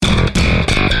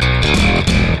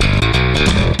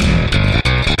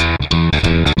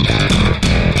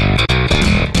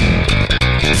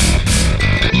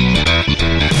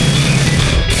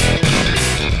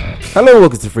Hello,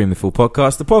 welcome to the Free Midfield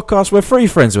Podcast, the podcast where three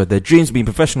friends who had their dreams of being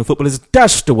professional footballers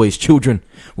dashed away as children.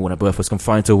 When a birth was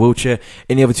confined to a wheelchair,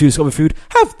 any other two discovered food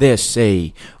have their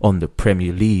say on the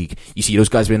Premier League. You see those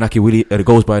guys with the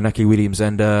goals by Naki Williams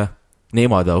and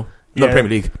Neymar, though. Not Premier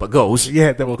League, but goals.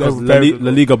 Yeah, because La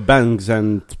Liga bangs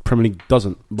and Premier League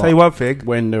doesn't. Tell you one thing,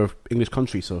 we're in the English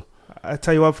country, so I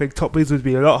tell you one thing, top leagues would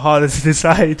be a lot harder to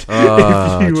decide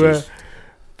if you were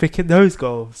picking those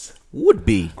goals. Would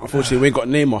be. Unfortunately, we ain't got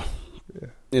Neymar.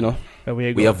 You know, and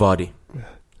we have Vardy.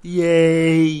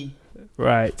 Yay!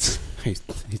 Right.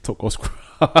 He took us.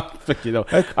 You know.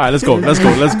 All right, let's go. Let's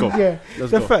go. Yeah.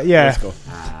 Let's go.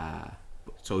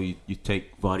 So you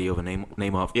take Vardy over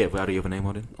Neymar? Yeah, Vardy over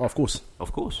Neymar then? Oh, of course.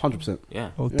 100%.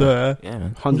 Yeah. Oh, duh. Yeah,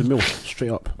 man. 100 mil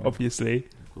straight up. Obviously.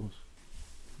 Of course.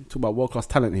 Talk about world class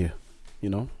talent here. You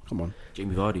know, come on.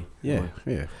 Jamie Vardy. Yeah,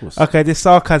 of course. Okay, this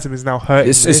sarcasm is now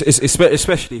hurting. It's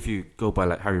especially if you go by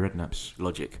like Harry Redknapp's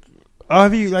logic.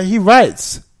 He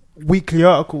writes weekly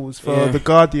articles for The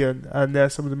Guardian, and they're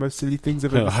some of the most silly things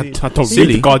I've ever seen. I don't read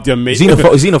The Guardian, mate.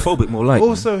 Xenophobic more like.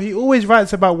 Also, he always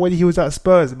writes about when he was at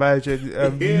Spurs managing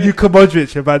Luka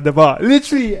Modric and Van der Vaart.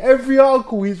 Literally, every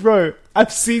article he's wrote,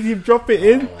 I've seen him drop it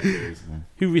in.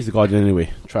 Who reads The Guardian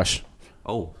anyway? Trash.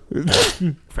 Oh.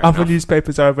 Other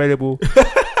newspapers are available.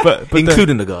 but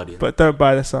including The Guardian. But don't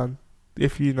buy The Sun.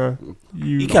 If you know,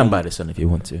 you can buy The Sun if you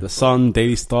want to. The Sun,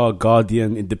 Daily Star,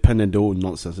 Guardian, Independent, all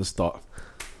nonsense. Let's start.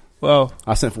 Well,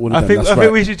 I sent for all of I them.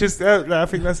 think we should just. I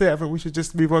think that's it. I think we should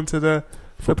just move on to the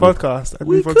podcast and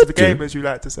move on to the game, as you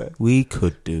like to say. We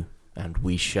could do, and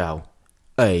we shall.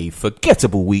 A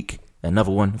forgettable week.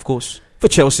 Another one, of course, for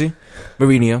Chelsea,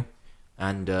 Mourinho,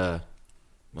 and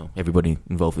everybody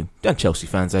involved and Chelsea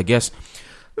fans, I guess.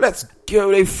 Let's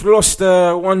go. They lost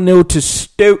 1-0 to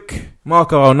Stoke.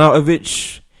 Marko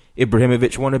Arnautovic,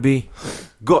 Ibrahimovic wannabe,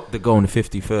 got the goal in the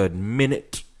 53rd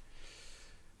minute.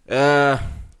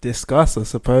 Discuss, I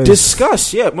suppose.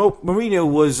 Yeah. Mourinho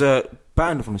was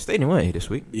banned from the stadium, wasn't he, this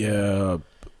week? Yeah,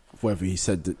 whatever he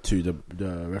said to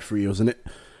the referee, wasn't it?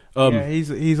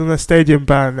 He's on a stadium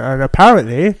ban, and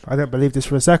apparently, I don't believe this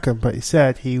for a second, but he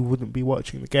said he wouldn't be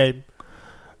watching the game.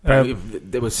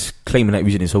 They was claiming that he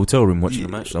was in his hotel room watching the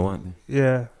match, though, weren't they?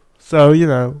 Yeah. So, you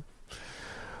know.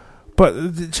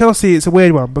 But Chelsea, it's a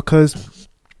weird one because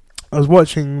I was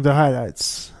watching the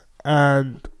highlights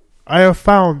and I have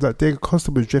found that Diego Costa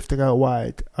was drifting out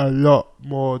wide a lot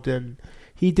more than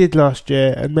he did last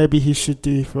year, and maybe he should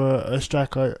do for a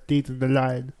striker leading the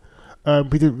line.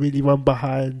 We didn't really run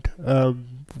behind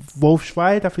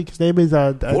Wolfsrud, I think his name is,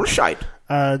 and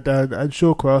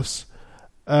Shawcross.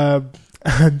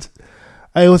 And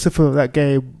I also feel that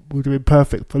game would have been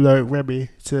perfect for Loic Remy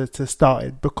to start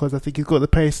in, because I think he's got the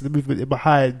pace and the movement in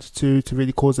behind to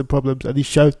really cause him problems, and he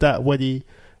showed that when he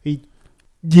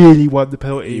nearly won the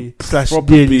penalty.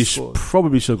 Probably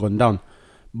should have gone down,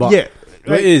 but it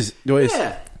is.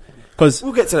 Because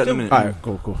we'll get to that in a minute. Alright,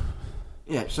 cool.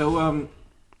 Yeah, so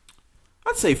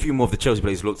I'd say a few more of the Chelsea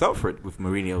players looked out for it with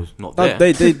Mourinho's not there.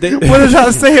 What does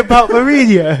that say about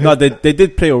Mourinho? No, they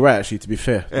did play alright, actually, to be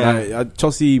fair. Yeah.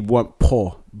 Chelsea weren't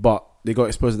poor, but they got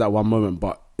exposed at that one moment.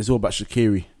 But it's all about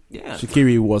Shaqiri. Yeah,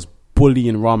 Shaqiri was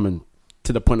bullying Rahman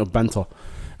to the point of banter,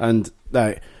 and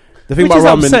like the thing Which about is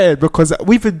Rahman, upsetting because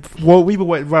we've been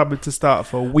waiting Rahman to start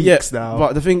for weeks now.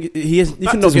 But the thing if you're not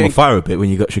getting getting fire a bit when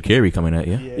you got Shaqiri coming at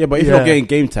you. Yeah, but if you're not getting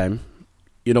game time,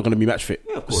 you're not going to be match fit.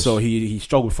 Yeah, of course. So he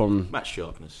struggled from match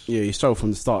sharpness. Yeah, he struggled from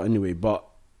the start anyway. But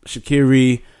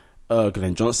Shaqiri,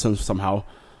 Glenn Johnson somehow,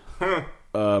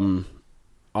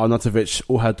 Arnautovic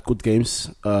all had good games.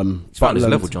 He's found his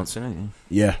level, Johnson, ain't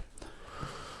he? Yeah.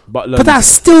 But that's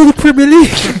still the Premier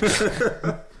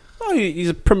League. No, he's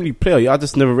a Premier League player. I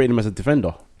just never rated him as a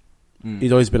defender.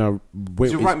 He's always been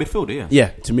he's a right midfielder, yeah. Yeah,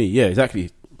 to me, yeah, exactly.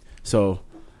 So,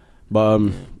 but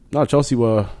no, Chelsea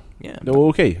were they were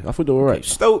okay. I thought they were right.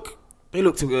 Stoke, they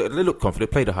looked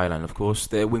confident. Played the high line, of course.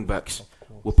 Their wing backs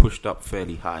were pushed up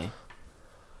fairly high.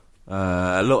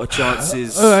 A lot of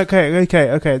chances. Okay.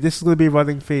 This is going to be a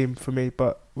running theme for me,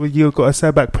 but you've got a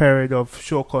setback period of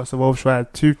Shawcross and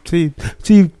Wolfsrud,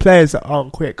 two players that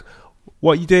aren't quick.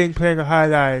 What you're doing playing a high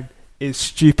line is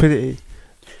stupidity.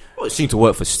 Well, it seemed to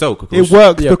work for Stoke, of course. It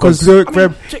worked because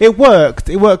it worked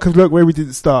because Loic Remy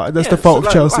didn't start, and that's the fault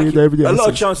of Chelsea. And everybody else. A lot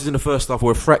of chances in the first half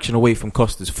were a fraction away from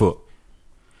Costa's foot,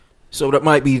 so that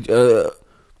might be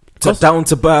down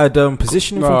to bad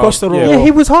positioning from Costa. Yeah, he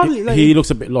was hardly. He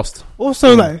looks a bit lost.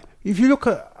 Also, if you look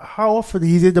at how often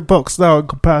he's in the box now in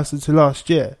comparison to last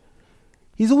year,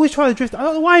 he's always trying to drift. I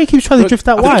don't know why he keeps trying to drift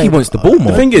that wide. I think he wants the ball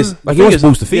more. The thing is, he wants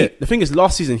balls to feet. Yeah, the thing is,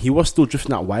 last season he was still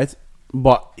drifting out wide,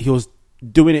 but he was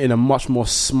doing it in a much more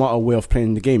smarter way of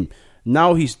playing the game.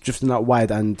 Now he's drifting out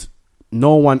wide, and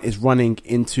no one is running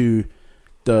into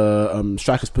the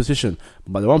striker's position.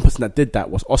 But the one person that did that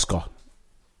was Oscar.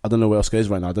 I don't know where Oscar is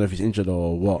right now. I don't know if he's injured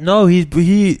or what. No, he's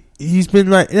been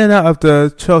like in and out of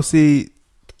the Chelsea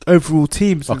overall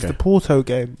team since the Porto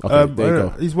game. Okay, there you go.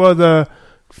 He's one of the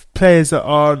players that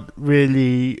aren't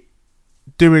really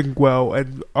doing well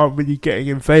and aren't really getting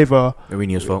in favour.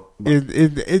 Mourinho's fault.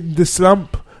 In the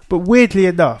slump. But weirdly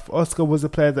enough, Oscar was a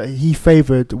player that he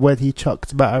favoured when he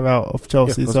chucked Matter out of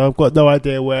Chelsea. So I've got no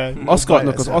idea where.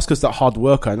 Because Oscar's that hard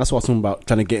worker, and that's what I was talking about,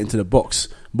 trying to get into the box.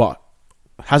 But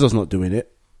Hazard's not doing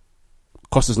it.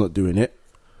 Costa's not doing it.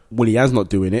 Willian's not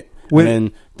doing it. And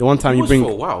then the one time you bring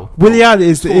Willian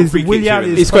he's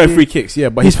scoring free kicks, yeah,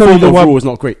 but his form overall is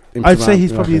not great. I'd say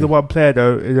he's probably the one player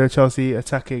though in the Chelsea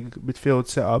attacking midfield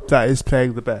setup that is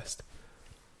playing the best.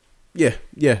 Yeah,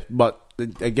 but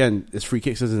again, it's free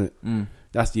kicks, isn't it?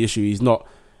 That's the issue. He's not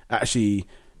actually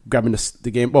grabbing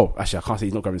the game. Well, actually, I can't say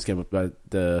he's not grabbing the game, but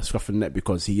the scruff of the net,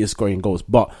 because he is scoring goals.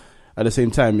 But at the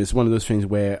same time, it's one of those things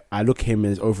where I look at him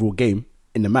in his overall game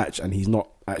in the match, and he's not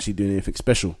actually doing anything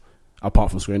special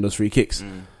apart from scoring those free kicks.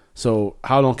 So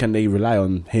how long can they rely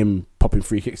on him popping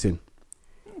free kicks in?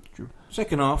 True.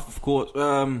 Second half, of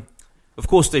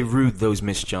course, they rued those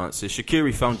missed chances.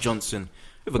 Shaqiri found Johnson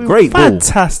with a great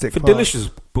fantastic ball, delicious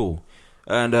ball,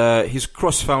 and his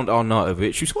cross found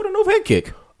Arnautovic, who scored an overhead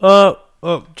kick.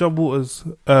 John Waters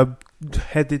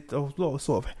headed, sort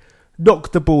of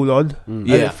knocked the ball on, and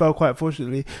it fell quite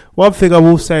fortunately. One thing I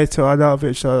will say to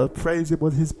Arnautovic, praise him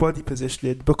on his body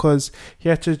positioning, because he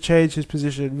had to change his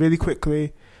position really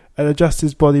quickly and adjust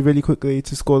his body really quickly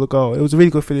to score the goal. It was a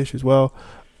really good finish as well.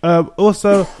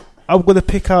 Also, I'm going to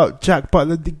pick out Jack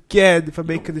Butland again for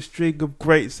making a string of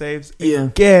great saves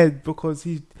again, because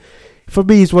for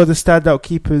me, he's one of the standout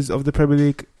keepers of the Premier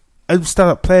League and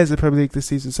standout players of the Premier League this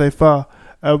season so far.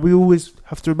 We always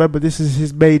have to remember this is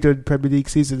his maiden Premier League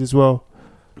season as well.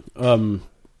 I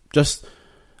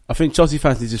think Chelsea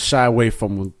fans need to shy away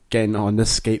from getting on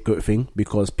this scapegoat thing,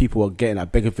 because people are getting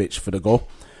at Begovic for the goal,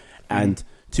 and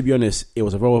to be honest, it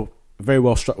was a very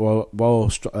well struck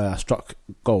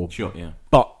goal. Sure, yeah.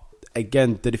 But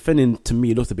again, the defending to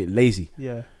me looked a bit lazy.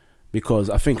 Yeah,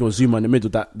 because I think it was Zuma in the middle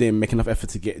that didn't make enough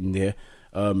effort to get in there.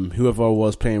 Whoever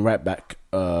was playing right back,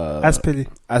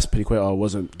 Azpilicueta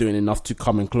wasn't doing enough to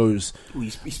come and close.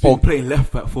 He's been playing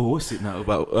left back for what's it now,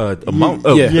 about a month?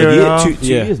 Two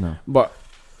years now. But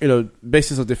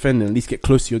basis of defending, at least get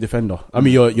close to your defender. I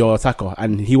mean your attacker,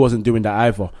 and he wasn't doing that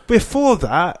either. Before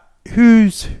that,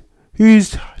 who's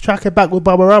tracking back with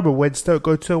Babarama when Stoke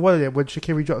go 2-1 again, when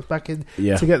Shaqiri drops back in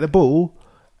to get the ball,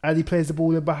 and he plays the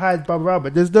ball in behind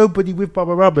Babarama. There's nobody with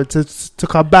Babarama to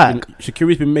come back.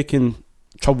 Shaqiri's been making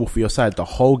trouble for your side the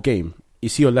whole game. You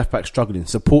see your left back struggling,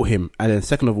 support him, and then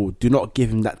second of all, do not give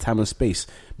him that time and space,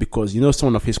 because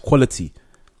someone of his quality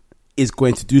is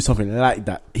going to do something like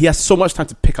that. He has so much time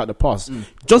to pick out the pass.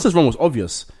 Johnson's run was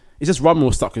obvious. It's just Ramos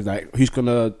was stuck with who's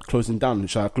gonna close him down?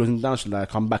 Should I close him down? Should I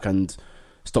come back and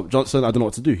stop Johnson? I don't know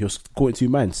what to do. He was caught in two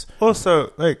minds.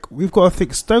 Also, we've got to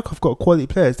think Stoke have got quality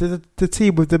players. They're the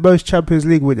team with the most Champions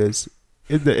League winners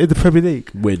in the Premier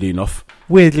League. Weirdly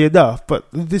enough, but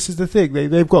this is the thing.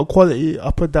 They've got quality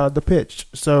up and down the pitch,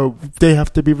 so they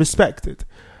have to be respected.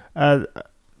 And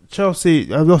Chelsea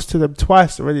have lost to them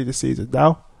twice already this season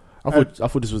now. I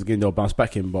thought this was a game they'll bounce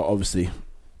back in, but obviously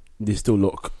they still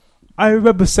look. I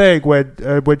remember saying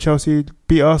when Chelsea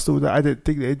beat Arsenal that I didn't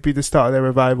think that it'd be the start of their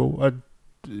revival, and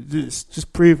it's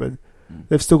just proven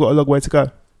they've still got a long way to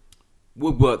go.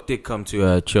 Woodwork did come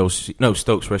to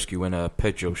Stoke's rescue when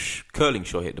Pedro's curling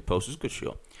shot hit the post. It was a good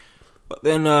shot. But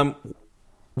then,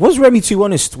 was Remy too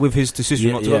honest with his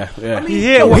decision not to go? Yeah. I mean,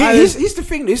 here's the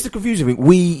thing, here's the confusing thing.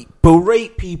 We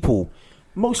berate people,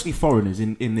 mostly foreigners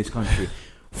in this country,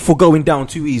 for going down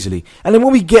too easily. And then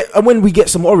when we get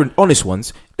some honest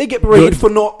ones, they get berated for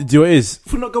not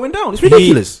going down. It's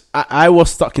ridiculous. I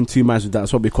was stuck in two minds with that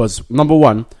as well, because number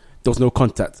one, there was no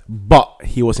contact, but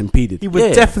he was impeded. He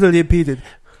was definitely impeded.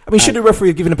 I mean, should the referee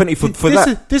have given a penalty for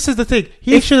that? This is the thing.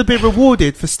 He should have been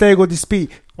rewarded for staying on his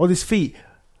feet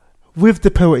with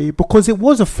the penalty, because it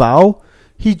was a foul.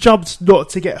 He jumped not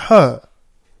to get hurt.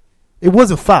 It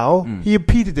was a foul. He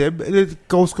impeded him in a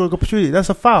goal scoring opportunity. That's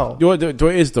a foul. You know what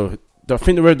it is, though? I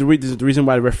think the reason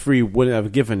why the referee wouldn't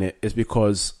have given it is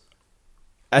because,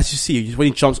 as you see, when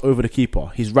he jumps over the keeper,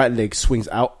 his right leg swings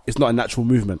out. It's not a natural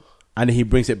movement. And then he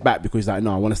brings it back because he's like,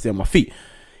 no, I want to stay on my feet.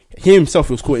 He himself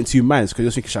was caught in two minds, because he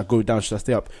was thinking, should I go down, should I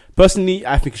stay up? Personally,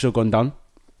 I think he should have gone down,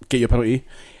 get your penalty.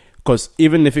 Because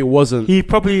even if it wasn't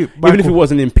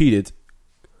impeded,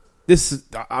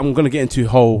 I'm going to get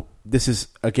into this is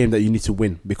a game that you need to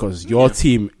win, because your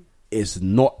team is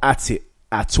not at it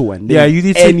at all. And you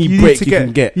need any to, break you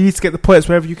can get. You need to get the points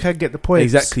wherever you can get the points.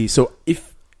 Exactly. So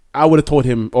if I would have told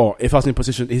him, or if I was in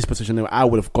his position, I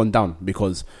would have gone down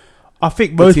because I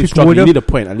think most people struggle. would You have. need a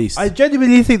point at least. I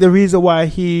genuinely think the reason why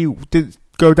he didn't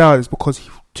go down is because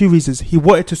two reasons. He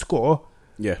wanted to score,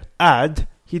 and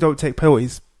he don't take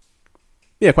penalties.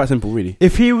 Yeah, quite simple, really.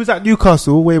 If he was at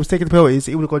Newcastle where he was taking the penalties,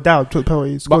 he would have gone down, took the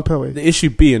penalties, scored the penalty. The issue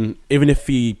being, even if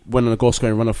he went on a goal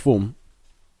scoring run of form,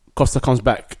 Costa comes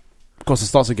back, Costa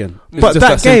starts again. But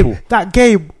that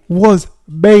game was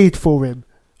made for him.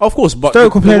 Of course, but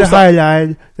Stoke will play the high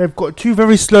line. They've got two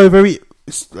very slow, very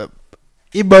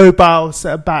immobile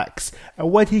centre backs,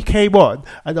 and when he came on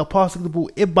and they're passing the ball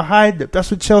in behind them,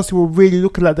 that's when Chelsea were really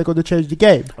looking like they're going to change the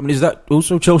game. I mean, is that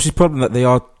also Chelsea's problem that they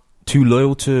are too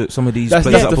loyal to some of these players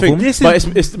that the perform? thing. But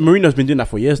Mourinho's been doing that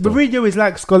for years, though. Mourinho is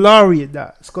like Scolari in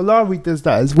that. Scolari does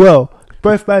that as well.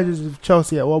 Both managers of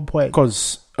Chelsea at one point.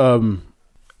 Because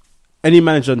any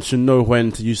manager should know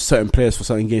when to use certain players for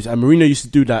certain games. And Mourinho used to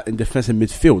do that in defensive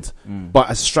midfield. But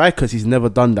as strikers, he's never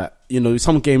done that. You know,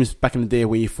 some games back in the day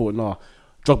where you thought, nah,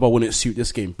 Drogba wouldn't suit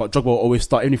this game. But Drogba will always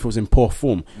start even if he was in poor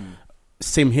form.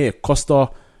 Same here.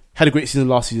 Costa had a great season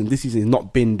last season. This season he's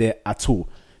not been there at all.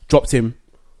 Dropped him.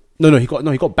 He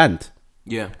got banned.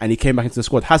 Yeah. And he came back into the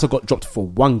squad. Hazard got dropped for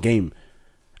one game.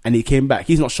 And he came back.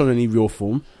 He's not shown any real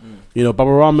form. You know,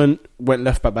 Baba Rahman went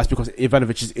left back. That's because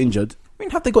Ivanovic is injured. I mean,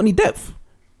 have they got any depth?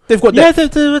 They've got depth. Yeah,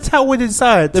 they're talented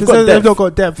inside. They've not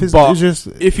got depth. It's just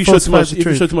if you show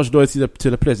too much loyalty to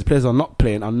the players are not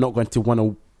playing, are not going to want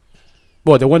to.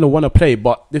 Well, they want to play,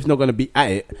 but they're not going to be at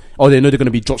it, or they know they're going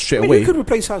to be dropped straight away. Who could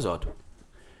replace Hazard?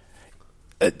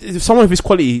 Someone of his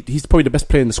quality, he's probably the best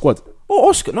player in the squad. Oh,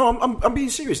 Oscar. No, I'm being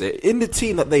serious there. In the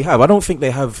team that they have, I don't think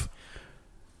they have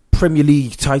Premier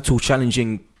League title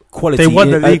challenging quality. They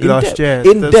won the league last year.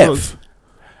 In depth.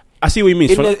 I see what you mean.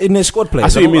 In their squad players. I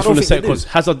see what you mean from the set, because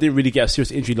Hazard didn't really get a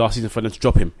serious injury last season for them to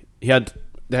drop him.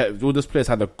 All those players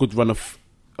had a good run of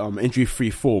injury-free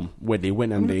form where they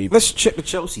went and they... Let's check the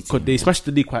Chelsea team. Because they smashed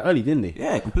the league quite early, didn't they?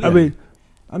 Yeah, completely.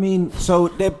 I mean, so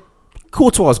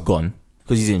Courtois gone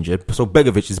because he's injured, so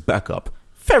Begovic is back up.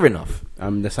 Fair enough.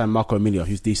 They signed Marco Emilio,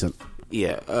 who's decent.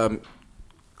 Yeah.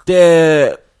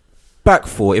 They're back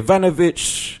four: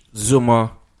 Ivanovic,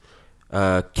 Zuma,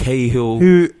 Cahill.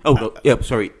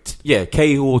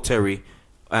 Cahill, Terry,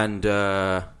 and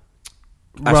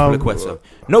Aspilicueta.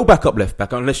 No backup left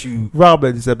back unless you.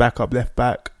 Rahman is a backup left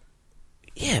back.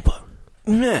 Yeah, but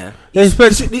this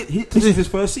is his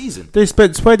first season. They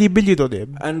spent 20 million on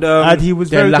him, and he was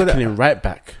they're very lacking good in right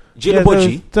back.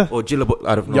 Gilabodji or Gilabodji,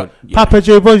 I don't know. Yeah. Papa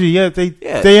Gilabodji,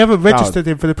 they haven't registered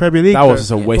him for the Premier League. That was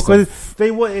just a waste. Because they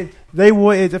wanted.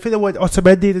 I think they wanted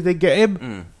Otamendi, and they get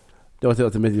him. They wanted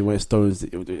Otamendi, they wanted Stones.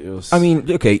 It was. I mean,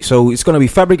 okay, so it's going to be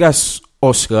Fabregas,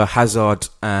 Oscar, Hazard,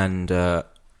 and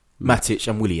Matic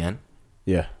and Willian.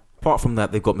 Yeah. Apart from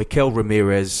that, they've got Mikel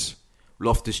Ramirez,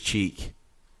 Loftus-Cheek.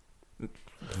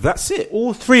 That's it.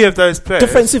 All three of those players,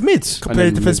 defensive mids,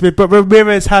 played defensive mid. But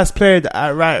Ramirez has played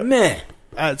at right.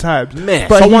 At times,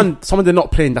 but someone they're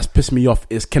not playing that's pissed me off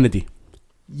is Kennedy.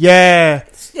 Yeah,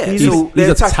 he's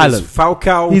a talent.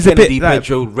 Falcao, he's Kennedy,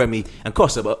 Pedro, Remy, and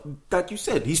Costa. But like you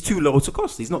said, he's too low to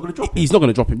Costa. He's not going to drop him. He's not going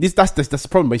to drop him. That's the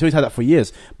problem. But he's always had that for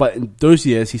years. But in those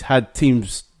years, he's had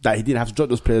teams that he didn't have to drop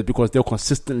those players because they were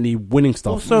consistently winning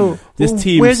stuff. Also, this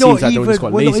team seems like they just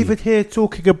got lazy. We're not even here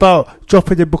talking about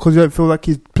dropping him because we don't feel like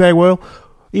he's playing well,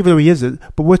 even though he isn't.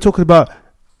 But we're talking about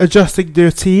adjusting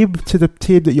your team to the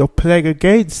team that you're playing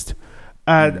against.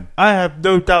 And I have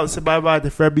no doubts in my mind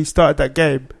if Remy started that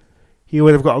game, he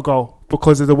would have got a goal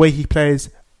because of the way he plays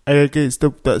against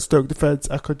the Stoke defence.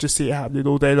 I could just see it happening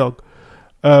all day long.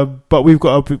 But we've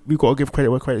got to give credit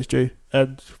where credit's due,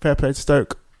 and fair play to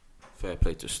Stoke. Fair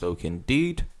play to Stoke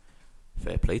indeed.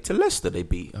 Fair play to Leicester. They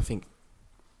beat, I think,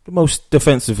 the most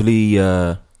successful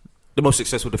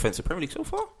defensive Premier League so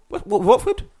far.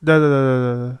 Watford?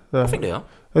 No. I think they are.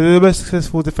 The most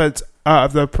successful defence out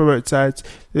of the promoted sides,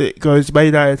 it goes Man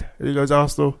United, and it goes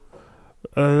Arsenal.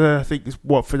 I think it's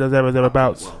Watford and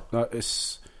thereabouts. No,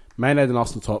 it's Man United and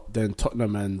Arsenal top, then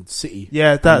Tottenham and City.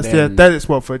 Yeah, then it's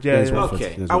Watford. Yeah,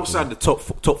 okay. Outside the top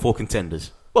four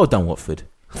contenders. Well done, Watford.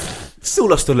 Still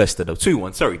lost to Leicester though,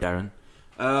 2-1. Sorry, Darren.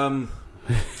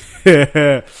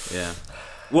 Yeah.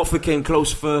 Watford came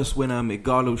close first when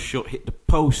Igalo's shot hit the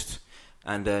post.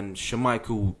 And then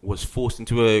Schmeichel was forced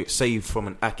into a save from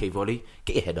an Ake volley.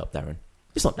 Get your head up, Darren.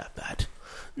 It's not that bad.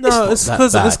 No, it's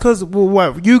because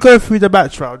you go through the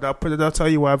match round. I'll tell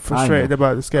you why I'm frustrated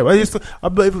about this game.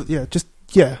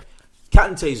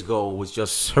 Kante's goal was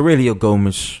just Aurelio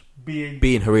Gomes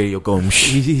being Aurelio Gomes.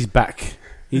 He's back.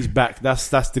 He's back. That's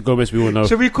the Gomez we all know.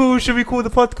 Should we call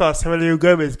the podcast Aurelio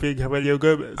Gomez being Aurelio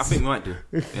Gomez? I think we might do.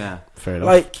 Yeah. Fair enough.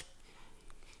 Like,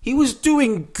 he was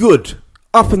doing good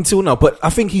up until now, but I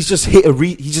think he's just hit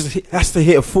has to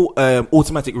hit a full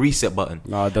automatic reset button,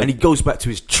 and he goes back to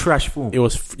his trash form. It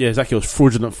was exactly. It was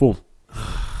fraudulent form.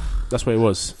 That's what it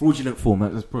was. Fraudulent form.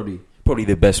 That's probably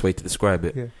the best way to describe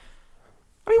it. Yeah.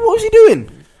 I mean, what was he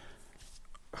doing?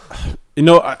 You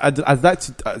know, I'd like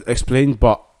to explain,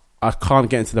 but I can't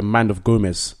get into the mind of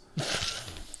Gomez.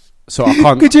 So I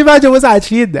can't. Could you imagine what's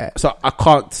actually in there? So I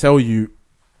can't tell you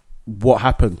what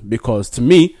happened, because to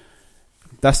me,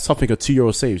 that's something a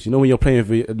 2-year-old saves. You know, when you're playing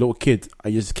with a little kid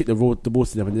and you just kick the ball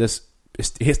to them and it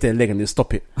hits their leg and they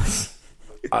stop it.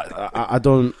 I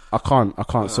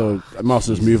can't. So I might as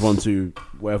well just move on to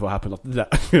whatever happened after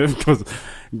that, because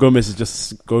Gomez is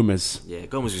just Gomez. Yeah,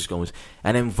 Gomez is Gomez.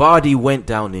 And then Vardy went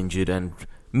down injured, and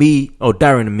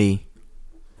Darren and me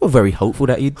were very hopeful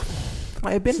that he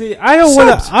might have been. See, I don't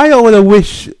want to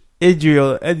wish injury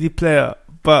on any player,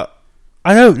 but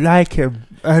I don't like him.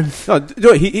 And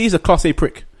no, he's a class A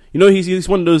prick. You know, he's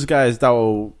one of those guys that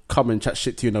will come and chat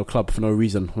shit to you in a club for no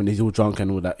reason when he's all drunk and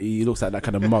all that. He looks like that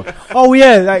kind of mug. Oh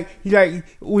yeah,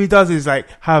 all he does is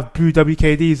have blue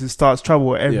WKDs and starts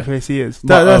trouble at every place he is.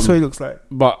 That's what he looks like.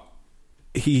 But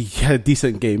he had a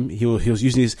decent game. He was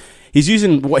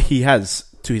using what he has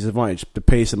to his advantage, the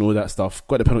pace and all that stuff.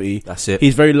 Got the penalty. That's it.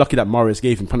 He's very lucky that Mahrez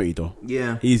gave him penalty though.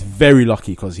 Yeah, he's very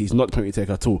lucky because he's not the penalty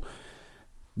taker at all.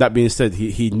 That being said,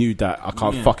 he knew that I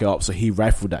can't fuck it up, so he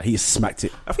rifled that. He smacked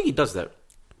it. I think he does that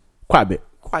quite a bit.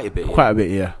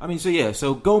 Yeah. I mean,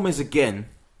 so Gomez again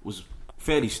was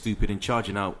fairly stupid in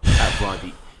charging out at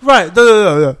Vardy. Right,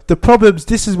 no. The problems.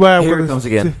 This is where Here it comes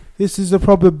again. This is the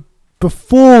problem.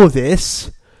 Before this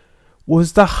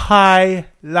was the high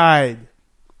line.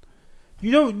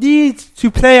 You don't need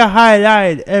to play a high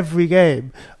line every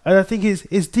game, and I think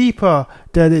it's deeper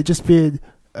than it just being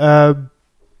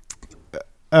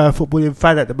footballing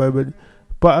fan at the moment.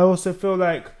 But I also feel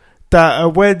like that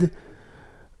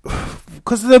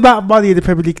because of the amount of money in the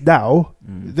Premier League now,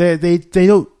 they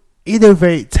don't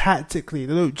innovate tactically.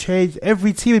 They don't change.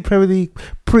 Every team in the Premier League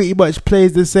pretty much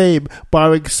plays the same,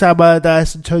 barring Sam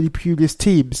Allardyce and Tony Pulis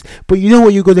teams. But you know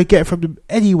what you're going to get from them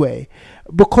anyway,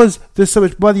 because there's so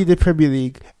much money in the Premier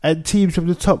League, and teams from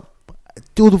the top,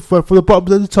 from the bottom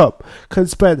to the top, can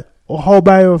spend a whole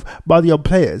barrel of money on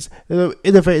players. They don't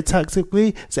innovate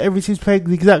tactically, so every team's playing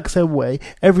the exact same way.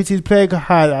 Every team's playing a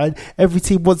high line. Every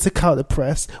team wants to counter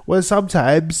press. When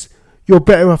sometimes you're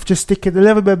better off just sticking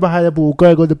 11 men behind the ball,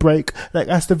 going on the break, like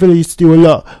Aston Villa used to do a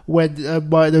lot when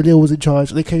Martin O'Neill was in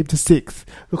charge. They came to 6th.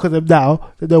 Look at them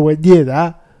now; they're nowhere near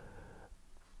that.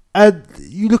 And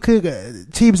you look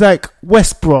at teams like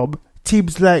West Brom,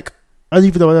 teams like, and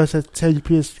even though I said Tony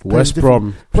Pierce, West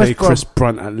Brom play Chris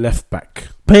Brunt at left back.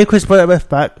 Play Chris Brunt at left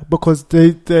back because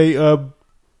they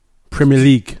Premier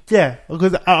League. Yeah,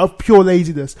 because out of pure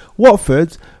laziness.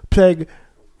 Watford playing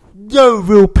no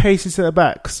real pace in centre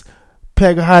backs,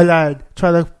 playing a high line,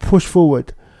 trying to push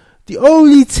forward. The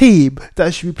only team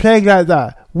that should be playing like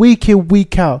that week in,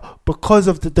 week out, because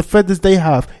of the defenders they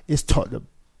have, is Tottenham.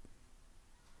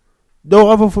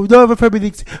 No other Premier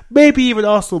League, maybe even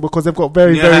Arsenal, because they've got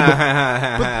very good. When they're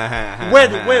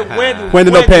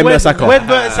not playing Mertesacker, when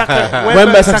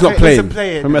Mertesacker's not playing,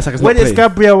 when it's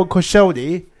Gabriel and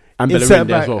Koscielny and Bellerin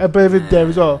there as well, and Bellerin there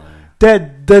as well,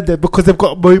 then because they've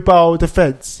got mobile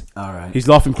defence. All right, he's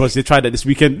laughing because they tried that this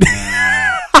weekend.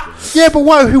 Yeah, but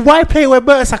why play when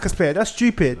Mertesacker's playing? That's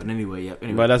stupid. But anyway.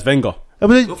 But that's Wenger.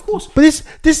 Of course. But this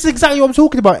is exactly what I'm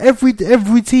talking about. Every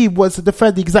team wants to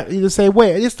defend exactly the same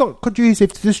way, and it's not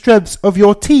conducive to the strengths of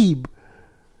your team.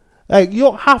 Like, you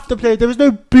don't have to play. There is no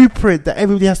blueprint that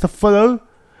everybody has to follow,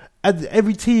 and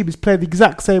every team is playing the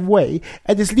exact same way,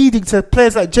 and it's leading to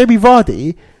players like Jamie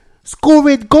Vardy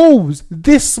scoring goals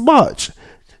this much.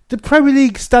 The Premier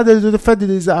League standard of defending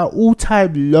is at an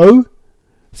all-time low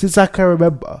since I can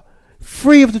remember.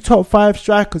 3 of the top 5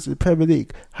 strikers in the Premier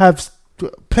League have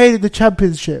played in the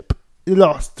Championship in the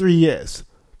last 3 years.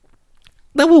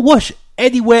 They will watch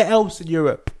anywhere else in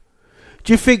Europe.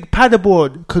 Do you think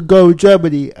Paderborn could go in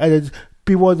Germany and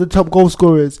be one of the top goal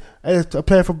scorers and a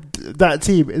player from that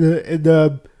team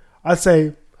in I'd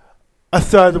say a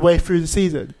third of the way through the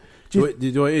season? Do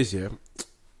you know what it is, yeah?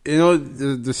 You know,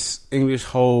 this English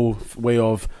whole way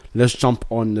of let's jump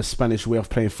on the Spanish way of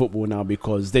playing football now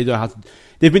because they don't have to.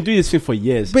 They've been doing this thing for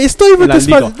years. But it's not even the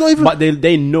Spanish. But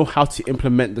they know how to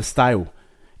implement the style.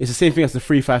 It's the same thing as the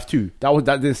 3-5-2.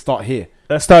 That didn't start here.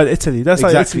 That started in Italy. That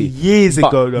started in Italy years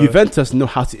ago. Though. Juventus know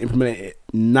how to implement it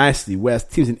nicely, whereas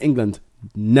teams in England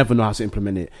never know how to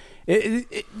implement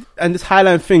it. And this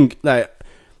highline thing, like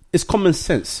it's common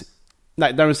sense.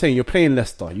 Like Darren's saying, you're playing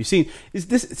Leicester. You see,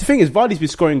 the thing is, Vardy's been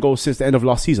scoring goals since the end of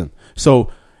last season.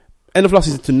 So, end of last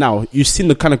season to now, you've seen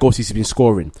the kind of goals he's been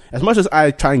scoring. As much as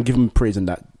I try and give him praise and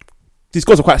that, these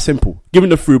goals are quite simple. Give him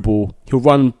the through ball, he'll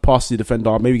run past the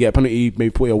defender, maybe get a penalty,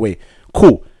 maybe put it away.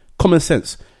 Cool, common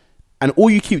sense. And all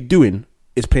you keep doing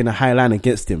is playing a high line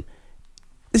against him.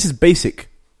 This is basic.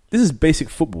 This is basic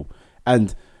football.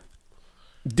 And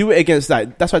do it against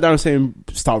that. That's why Darren's saying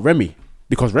start Remy.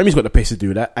 Because Remy's got the pace to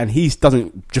do that, and he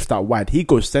doesn't drift out wide. He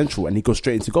goes central, and he goes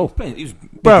straight into goal. He was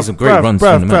making some great runs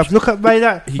from the match. Look at Man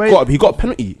United. He got a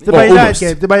penalty. The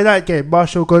Man United game.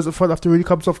 Marshall goes up front after Rooney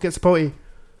comes off, gets a penalty.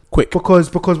 Quick.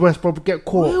 Because West Brom get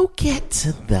caught. We'll get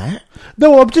to that.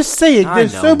 No, I'm just saying,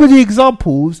 there's so many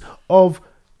examples of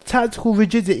tactical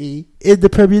rigidity in the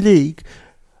Premier League,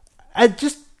 and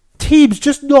just teams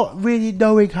just not really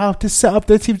knowing how to set up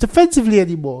their teams defensively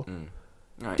anymore.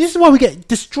 Right. This is why we get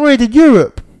destroyed in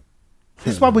Europe.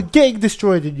 This is why we're getting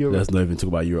destroyed in Europe. Let's not even talk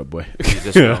about Europe, boy.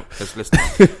 Let's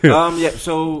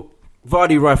so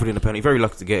Vardy rifled in the penalty. Very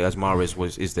lucky to get it, as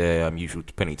Mahrez is their usual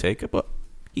penalty taker, but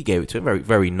he gave it to him. Very,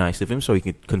 very nice of him, so he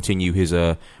could continue his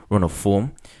run of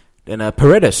form. Then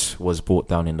Paredes was brought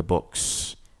down in the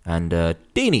box, and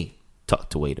Deeney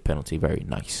tucked away the penalty very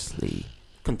nicely,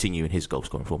 continuing his goal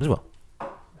scoring form as well.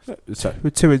 So, we're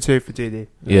 2-2 for Deeney.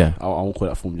 Yeah, I won't call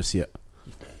that form just yet.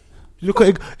 Look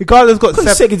at Igalo's got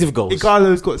consecutive goals.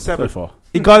 Igalo's got 7. So far.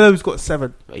 Igalo's got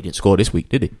 7. He didn't score this week,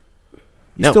 did he?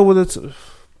 He still wanted to.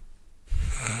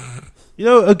 You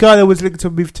know, Igalo was linked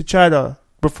to move to China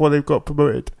before they got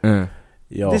promoted.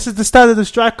 Yo, this is the standard of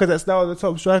striker that's now the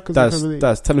top strikers.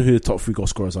 That's tell me who the top 3 goal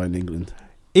scorers are in England.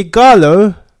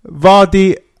 Igalo,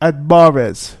 Vardy, and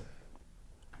Mahrez.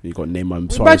 You got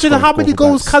Neymar. Imagine how many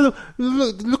goals Callum.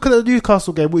 Look at the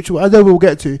Newcastle game, which I know we'll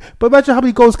get to. But imagine how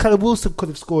many goals Callum Wilson could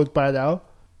have scored by now.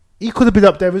 He could have been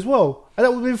up there as well, and that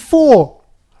would have been 4.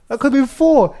 That could have been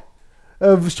 4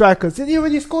 strikers. Didn't he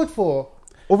already scored 4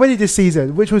 already this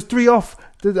season, which was 3 off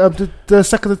the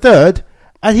second and third,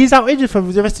 and he's out injured for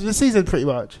the rest of the season pretty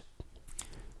much.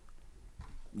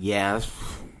 Yeah.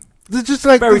 It's just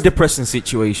like very depressing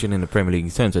situation in the Premier League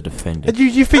in terms of defending. And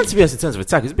you think, to be honest, in terms of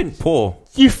attack, it's been poor.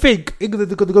 You think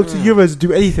England are going to go to Euros and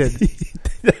do anything?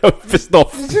 Pissed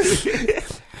off.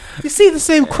 You see the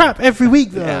same crap every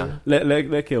week, though. Yeah.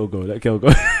 Let Kale go. Let Kale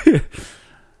go.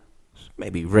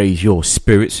 Maybe raise your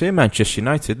spirits here. Manchester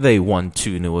United, they won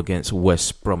 2-0 against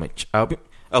West Bromwich Albion.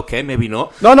 Okay, maybe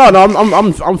not. No.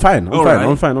 I'm fine.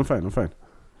 I'm fine.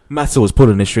 Mata was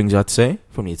pulling the strings, I'd say,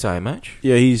 from the entire match.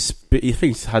 Yeah, he thinks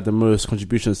he's had the most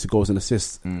contributions to goals and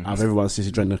assists out of everyone since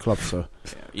he joined the club. So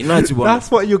United won. That's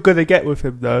what you're gonna get with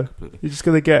him, though. Completely. You're just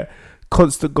gonna get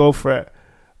constant goal threat.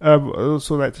 I'd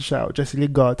also like to shout out Jesse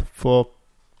Lingard for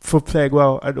playing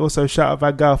well, and also shout out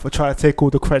Van Gaal for trying to take all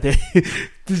the credit.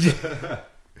 That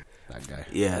guy.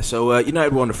 Yeah. So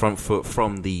United were on the front foot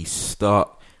from the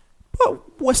start,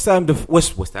 but West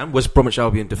Bromwich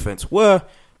Albion defence were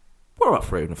up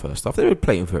for it in the first half. They were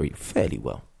playing fairly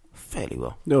well.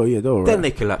 No, yeah, they're all right. Then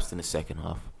they collapsed in the second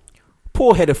half.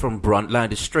 Poor header from Brunt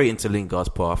landed straight into Lingard's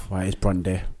path. Why is Brunt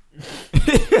there?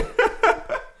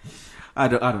 I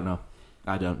don't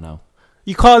know.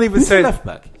 You can't even say left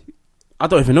back. I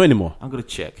don't even know anymore. I'm gonna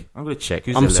check. I'm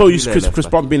so used to Chris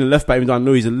Brunt being a left back, even though I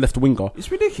know he's a left winger.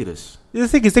 It's ridiculous. The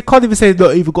thing is, they can't even say they've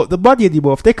not even got the money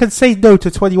anymore. If they can say no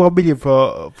to 21 million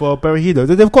for Berahino,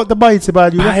 then they've got the money to buy a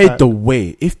new left back. By the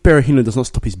way, if Berahino does not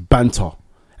stop his banter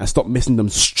and stop missing them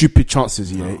stupid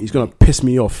chances, he's gonna piss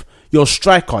me off. You're a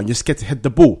striker and you're scared to head the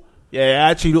ball. Yeah,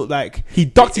 it actually looked like he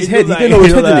ducked his head. He didn't know he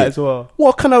was heading it as well.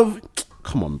 What kind of?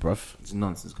 Come on, bruv. It's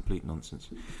nonsense. Complete nonsense.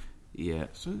 Yeah.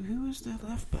 So who is their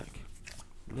left back?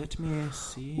 Let me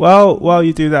see. Well, while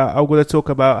you do that, I'm going to talk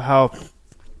about how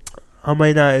Man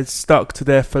United stuck to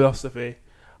their philosophy,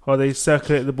 how they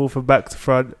circulate the ball from back to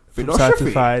front, from side to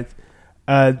side,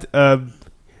 and Van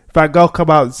Gaal come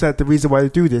out and said the reason why they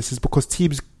do this is because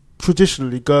teams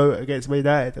traditionally go against Man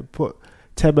United and put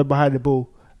 10 men behind the ball,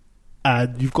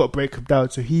 and you've got to break them down.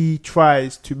 So he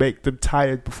tries to make them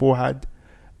tired beforehand,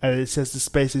 and it says the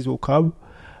spaces will come,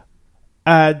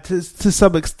 and to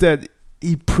some extent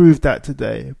he proved that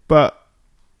today. But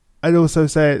I'd also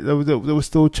say there was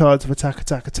still a chance of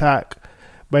attack.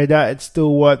 Man United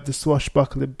still want the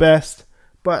swashbuckling best.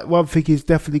 But one thing he's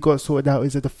definitely got sorted out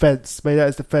is the defence. Man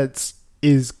United's defence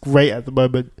is great at the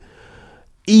moment.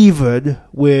 Even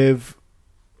with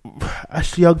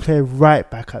Ashley Young playing right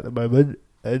back at the moment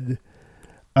and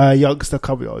a youngster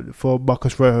coming on for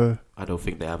Marcus Rojo. I don't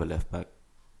think they have a left back.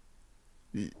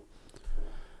 It's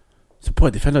a poor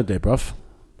defender there, bruv.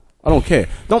 I don't care.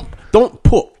 Don't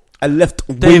put a left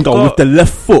winger with the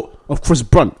left foot of Chris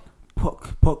Brunt.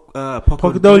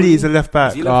 Pognoli is a left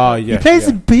back. Yeah.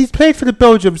 He's played for the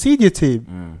Belgium senior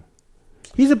team.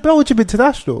 He's a Belgium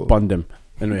international. Bun them.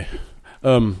 Anyway,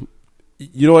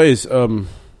 you know what it is? Man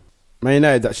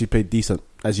United actually played decent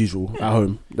as usual at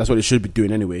home. That's what they should be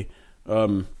doing anyway.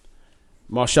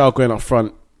 Martial going up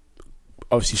front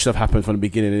obviously should have happened from the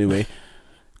beginning anyway.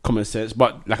 Common sense.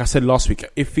 But like I said last week,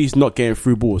 if he's not getting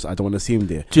through balls, I don't want to see him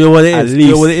there. Do you know what it is? At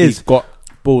least he's got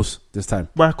balls this time.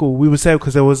 Michael, we were saying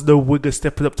because there was no winger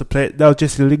stepping up to play. Now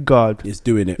Jesse Lingard He's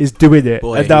doing it.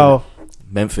 Boy, and now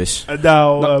Memphis. And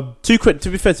now to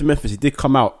be fair to Memphis, he did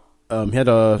come out. He had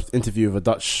an interview with a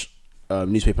Dutch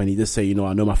newspaper, and he did say, I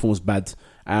know my form's bad.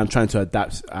 I'm trying to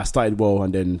adapt. I started well,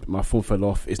 and then my form fell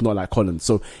off. It's not like Collins,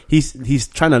 so he's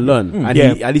trying to learn, and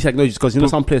he at least acknowledges, because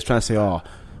some players trying to say, "Oh,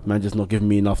 man, just not giving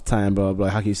me enough time." Blah blah.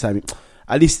 How can you say me?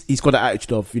 At least he's got the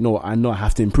attitude of, I know I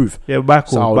have to improve. Yeah,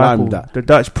 Michael, the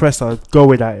Dutch press are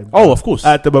going at him. Oh, of course.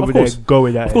 At the moment, they're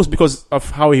going at him. Of course, because of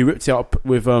how he ripped it up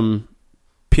with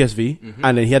PSV,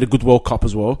 and then he had a good World Cup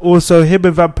as well. Also, him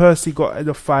and Van Persie got in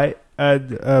a fight,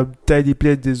 and Danny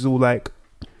Blind is all like,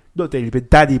 not Danny Blind,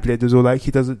 Danny Blind is all like,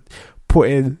 he doesn't put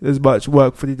in as much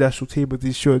work for the national team as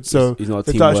he should. So he's not a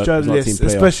the team Dutch journalists,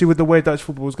 especially with the way Dutch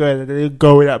football was going, they're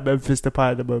going at Memphis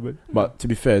Depay at the moment. But to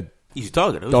be fair, he's a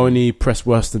target. The only press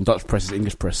worse than Dutch press is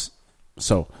English press.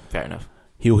 So fair enough.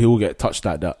 He will get touched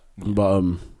like that. But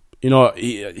he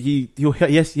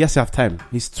has to have time.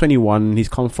 He's 21. He's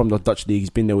come from the Dutch league. He's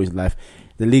been there all his life.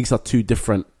 The leagues are two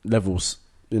different levels.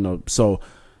 So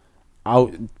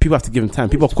people have to give him time.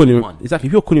 People are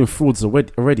calling him frauds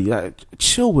already. Like,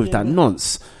 chill with that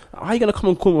nonsense. How are you gonna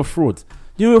come and call him a fraud?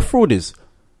 You know what a fraud is?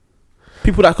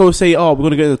 People that go say, "Oh, we're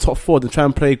gonna get in the top 4 and try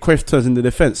and play Cruyff turns in the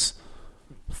defense."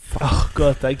 Oh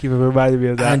God, thank you for reminding me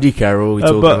of that. Andy Carroll, we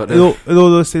talked about that. In all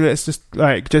those things, it's just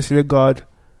like Jesse Lingard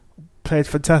played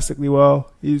fantastically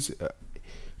well.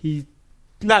 He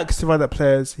lacks some other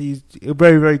players. He's a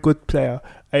very, very good player.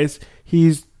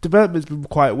 His development's been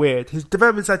quite weird. His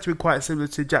development's actually been quite similar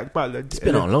to Jack Butland. He's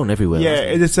been on loan everywhere. Yeah,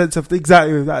 in the sense of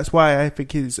exactly. That's why I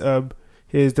think his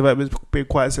development's been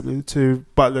quite similar to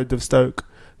Butland of Stoke.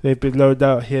 They've been loaned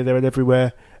out here, there, and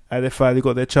everywhere, and they finally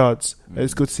got their chance. And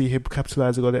it's good to see him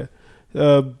capitalising on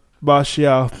it.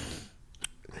 Martial, as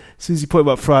soon as you put him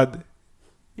up front,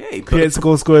 he creates a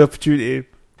goal-scoring opportunity.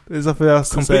 There's nothing else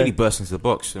to say. Completely burst into the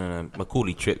box.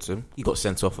 Macaulay tripped him. He got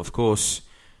sent off, of course.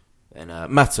 And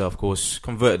Mata, of course,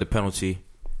 converted the penalty,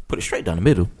 put it straight down the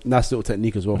middle. Nice little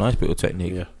technique as well. Nice little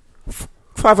technique. Yeah.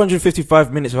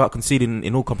 555 minutes without conceding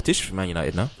in all competitions for Man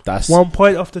United now. That's 1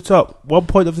 point off the top. 1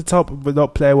 point off the top, but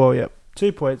not play well yet.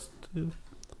 2 points.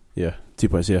 Yeah, 2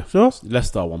 points, yeah. Sure.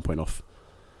 Leicester are 1 point off.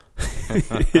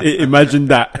 Imagine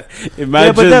that.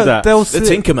 Imagine that. They'll the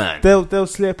Tinkerman. They'll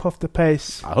slip off the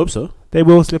pace. I hope so. They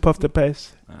will slip off the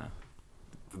pace.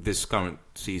 This current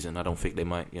season, I don't think they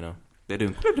might, They're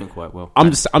doing quite well.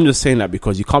 I'm just saying that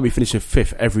because you can't be finishing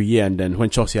 5th every year, and then when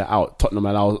Chelsea are out, Tottenham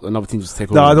allow another team to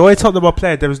take over. No, the way Tottenham are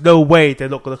playing, there is no way they're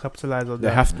not going to capitalise on that.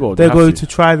 They have to. They're going to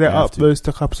try their utmost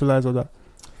to capitalise on that.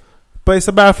 But it's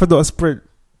a marathon, not a sprint.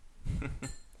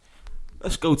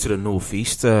 Let's go to the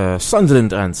northeast.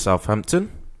 Sunderland and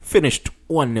Southampton finished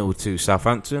 1-0 to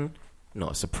Southampton.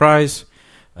 Not a surprise.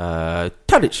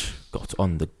 Tadic got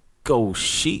on the goal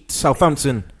sheet.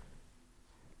 Southampton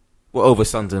were over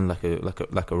Sunderland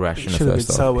like a rash in the first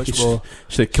half. So much more.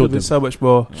 Should have killed them. So much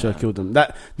more. Should have killed them.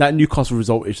 That Newcastle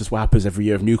result is just what happens every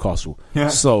year of Newcastle. Yeah.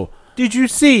 So did you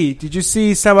see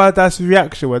Sam Allardyce's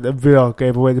reaction when Villa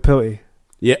gave away the penalty?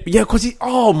 Yeah, because he.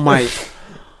 Oh my.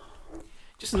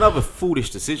 Just another foolish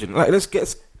decision. Let's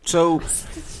get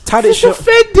Tadic. He's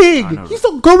defending. He's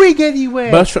not going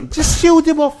anywhere. Just shield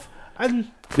him off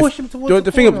and push him towards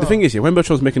the corner. The thing is, when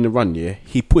Bertrand was making the run,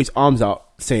 he put his arms out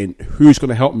saying, "Who's going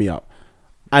to help me out?"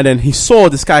 And then he saw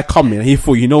this guy coming, and he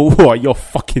thought, "You know what? You're a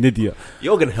fucking idiot.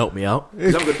 You're going to help me out.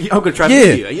 I'm going to try to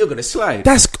hit you, and you're going to slide."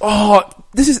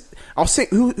 This is. I was saying,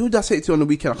 who did I say it to on the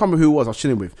weekend? I can't remember who it was I was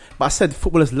chilling with, but I said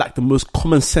footballers lack the most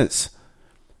common sense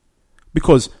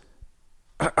because.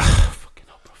 Fucking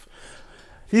hell,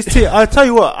 bro. I'll tell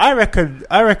you what. I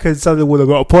reckon Sunderland would have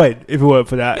got a point if it weren't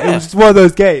for that. Yeah. It was just one of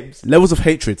those games. Levels of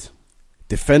hatred,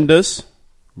 defenders,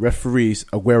 referees,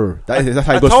 Aguero. That's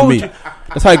how it goes for me.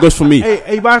 That's how it goes for me.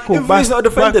 Hey, Michael. He's not a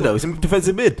defender though. He's a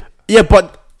defensive mid. Yeah,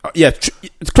 but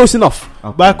it's close enough.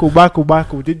 Okay.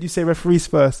 Michael. Didn't you say referees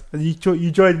first? And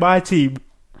you joined my team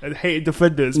and hated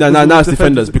defenders. No, it's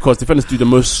defenders because defenders do the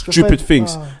most stupid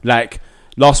things. Like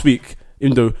last week,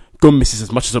 even though Gomez is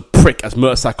as much as a prick as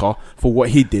Mertesacker for what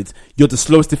he did, you're the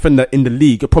slowest defender in the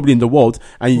league, probably in the world,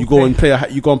 and you go and play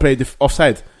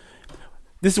offside.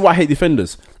 This is why I hate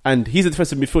defenders. And he's a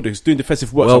defensive midfielder. He's doing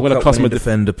defensive work. So I'm World going to Cup class him winning as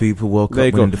defender, people. World There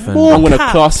you Cup go. winning defender. More I'm going to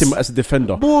caps. class him as a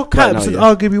defender. More Right caps now, and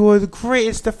yeah. arguably one of the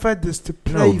greatest defenders to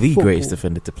play No, the football. greatest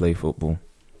defender to play football.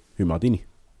 Who, Maldini?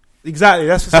 Exactly.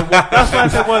 That's why I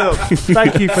said one of them.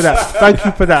 Thank you for that. Thank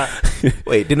you for that.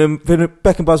 Wait, didn't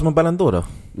Beckenbauer's my Ballon d'Or though?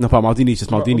 No, but Maldini's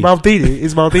just Maldini. Maldini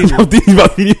is Maldini.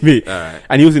 Maldini, mate. Alright.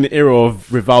 And he was in the era of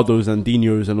Rivaldo's and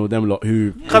Dino's and all them lot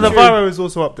who... Cannavaro is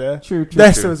also up there. True.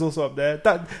 Leicester is also up there.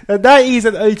 That the 90s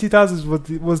and early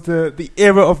 2000s was the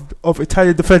era of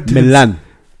Italian defenders. Milan.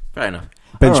 Fair enough.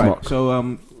 Benchmark. Alright,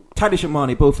 so Tadic and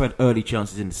Mane both had early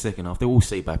chances in the second half. They were all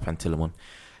saved by Pantilimon.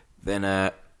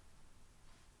 Then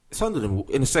Sunderland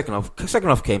in the second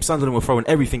half came. Sunderland were throwing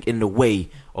everything in the way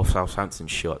of Southampton's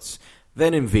shots.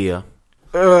 Then in Villa,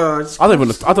 I don't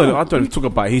even talk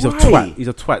about it. He's a Why? twat. He's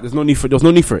a twat. There was no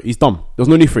need for it. He's dumb. There was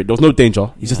no need for it. There was no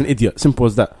danger. He's just an idiot. Simple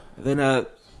as that. then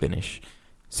finish.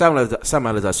 Sam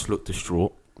Allardyce slugged the straw.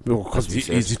 Because As we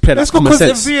said. he's played That's like common because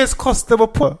sense. Villa's cost them a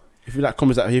point. If you like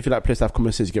players to have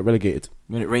common sense, you get relegated.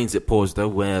 When it rains, it pours, though,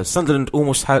 where Sunderland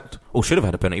almost had, or should have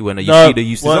had a penalty when Yoshida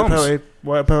used his arms.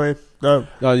 White penalty. No.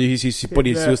 No, his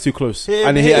body Yeah. was too close. Him-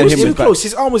 and him- he It and was him too was back. close.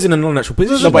 His arm was in an unnatural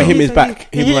position. No, but him He- is back.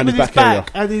 He Him hit around him his in back area.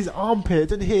 and his armpit.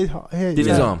 Didn't hit his Did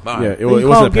his arm. All right. Yeah, it You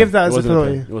wasn't can't a give pen. that as It a wasn't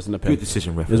penalty. It wasn't a Good pen.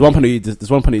 decision, ref. There's one penalty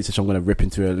decision I'm going to rip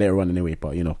into it later on anyway.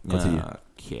 But continue.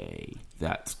 Okay,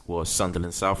 that was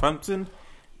Sunderland Southampton.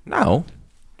 Now,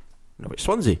 Norwich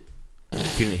Swansea. You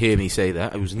couldn't hear me say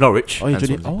that. It was Norwich. and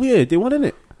Swansea. Yeah, they won,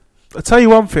 innit? I'll tell you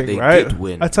one thing, They right? did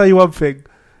win. I'll tell you one thing.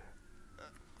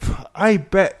 I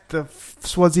bet the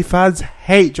Swansea fans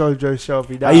hate John Joe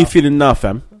Shelby now. How you feeling now,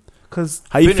 fam? Because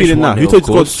How you Finished feeling now? 1-0, Who told you of to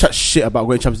go course. chat shit about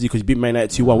going Champions League because you beat Man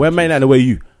United 2-1? Where Man United away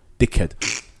you, dickhead?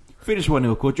 Finished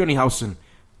 1-0. Called Johnny Howson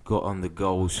got on the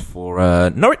goals for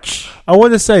Norwich. I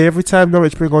want to say every time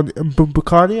Norwich bring on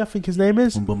Mbumbukani, I think his name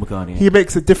is, Mbumbukani. he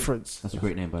makes a difference. That's a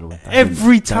great name, by the way.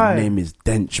 Every That time. name is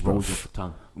Dench, bro. Rolls off the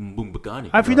tongue.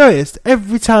 Mbumbukani. Have you noticed?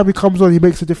 Every time he comes on, he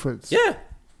makes a difference. Yeah.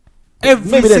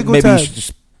 Every single maybe time.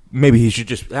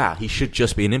 he should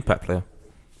just be an impact player.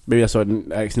 Maybe that's what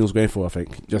Alex Neil's going for, I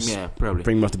think. Just Yeah, probably.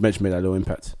 bring him off the bench, make that little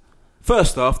impact.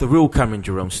 First off, the real Cameron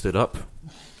Jerome stood up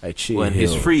Hey, chill. when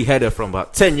his free header from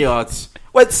about 10 yards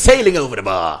went sailing over the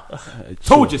bar.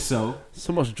 Told you so.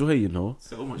 So much joy, you know.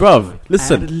 So much Bruv,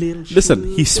 joy. listen,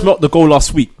 he smelt the goal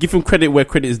last week. Give him credit where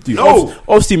credit is due. No!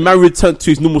 Obviously, man returned to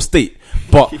his normal state,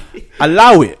 but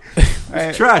allow it.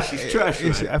 He's trash. He's trash.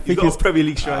 It's- man. I think He's got it's- a Premier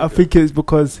League striker. I think it's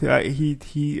because he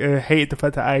hated the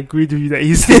fact that I agreed with you that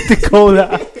he's hit the goal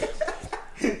out.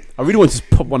 I really want to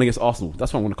pop one against Arsenal.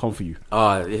 That's why I'm going to come for you.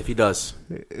 If he does.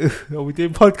 Are we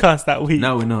doing podcast that week?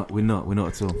 No, we're not. We're not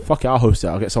at all. Fuck it, I'll host it.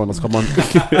 I'll get someone else to come on.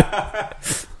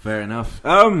 Fair enough.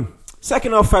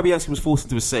 Second half, Fabianski was forced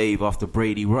into a save after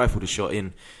Brady rifled a shot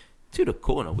in to the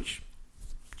corner, which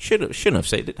shouldn't have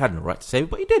saved it. Had no right to save it,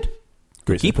 but he did.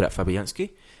 Great Keeper that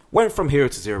Fabianski went from 0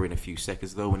 to 0 in a few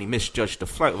seconds though when he misjudged the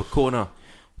flight of a corner,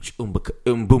 which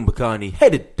Mbumbukani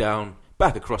headed down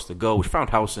back across the goal, which found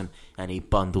Howson, and he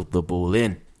bundled the ball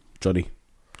in. Johnny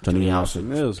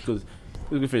Howson. Yeah, it was good.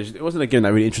 It was a good finish. It wasn't a game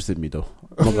that really interested me, though.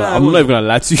 I'm Nah, not even going to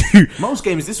lie to you. Most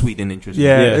games this week didn't interest me.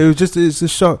 Yeah, Yeah. it's a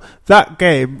shock. That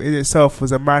game in itself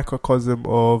was a microcosm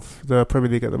of the Premier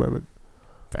League at the moment.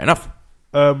 Fair enough.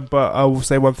 But I will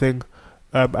say one thing: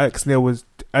 Alex Neil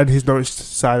and his Norwich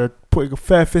side are putting a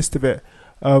fair fist of it,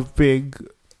 of being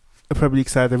a Premier League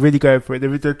side. They're really going for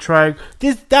it. They're trying.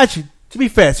 Actually, to be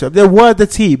fair to him, there were the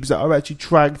teams that are actually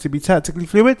trying to be tactically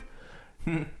fluid.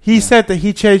 He said that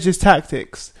he changed his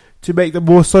tactics to make them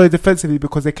more solid defensively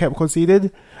because they kept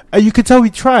conceding, and you could tell he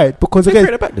tried because They again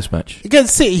played it back this match.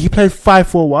 against City he played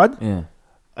 5-4-1. Yeah.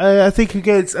 I think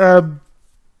against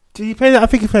did he play that? I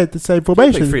think he played the same Played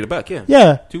formation. 3 at the back, yeah.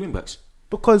 Yeah, 2 wing backs.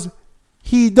 because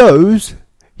he knows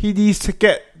he needs to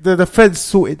get the defense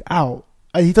sorted out,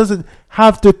 and he doesn't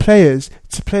have the players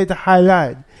to play the high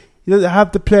line. He doesn't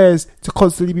have the players to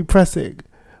constantly be pressing,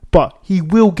 but he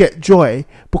will get joy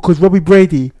because Robbie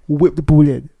Brady will whip the ball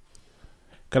in.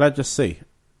 Can I just say,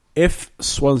 if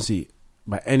Swansea,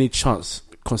 by any chance,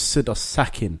 consider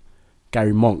sacking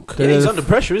Gary Monk, Yeah, he's under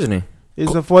pressure, isn't he?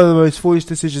 It's one of the most foolish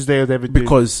decisions they have ever done.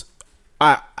 because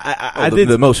I did.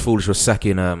 The most foolish was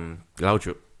sacking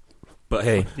Laudrup. But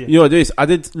hey, You know what it is? I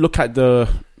did look at the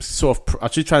sort of. I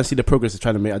should try and see the progress they're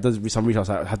trying to make. I did some research.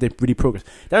 Like, have they really progressed?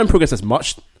 They haven't progressed as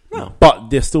much, No. but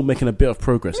they're still making a bit of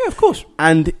progress. yeah, of course.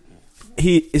 And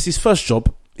it's his first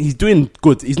job. He's doing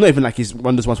good. He's not even like he's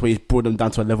one of those ones where he's brought them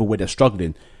down to a level where they're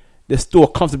struggling. They're still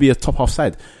comfortably a top half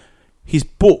side. He's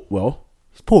bought well,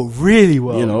 He's put really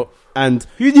well. you know, and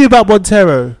Who knew about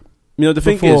Montero? you know the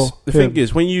Before thing him.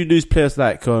 is when you lose players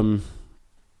like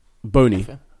Boney.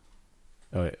 Fair.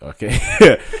 Oh, wait, okay.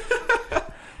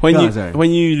 Sorry.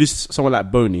 when you lose someone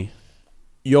like Boney,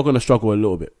 you're gonna struggle a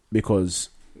little bit because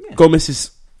Gomez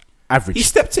is average. He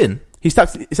stepped in. He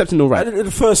stepped in all right. In the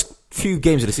first few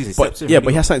games of the season, he But stepped in. yeah, really but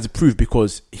he well. has something to prove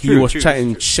because he True, was true,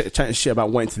 chatting true. shit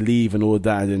about wanting to leave and all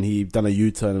that, and then he done a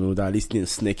U-turn and all that. At least he didn't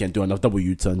snake and do another double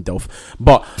U-turn, Delph.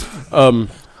 But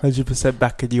 100%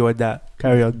 backing you on that.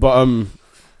 Carry on. But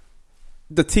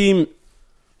the team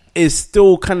is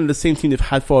still kind of the same team they've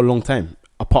had for a long time,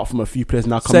 apart from a few players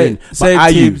now coming in. But same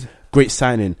Ayew, teams. great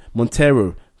signing.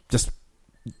 Montero, just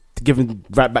giving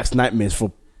right backs nightmares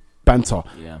for banter.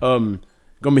 Yeah.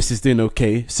 Gomez is doing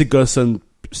okay. Sigurdsson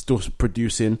still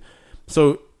producing.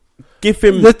 So give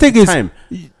him The thing time.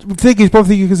 One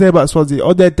thing you can say about Swansea,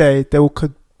 on their day, they will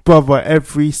cover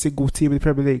every single team in the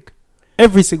Premier League.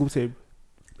 Every single team.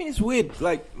 I mean, it's weird.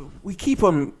 Like I keep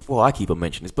on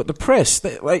mentioning this, but the press,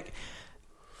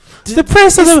 the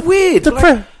press is are weird. the Like,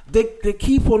 press. They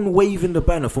keep on waving the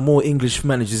banner for more English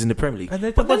managers in the Premier League,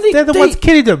 And but then they're the ones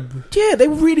killing them. Yeah, they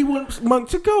really want Monk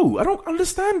to go. I don't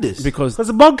understand this. Because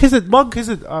Because Monk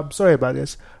isn't. I'm sorry about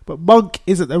this, but Monk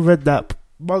isn't a Redknapp.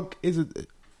 Monk isn't,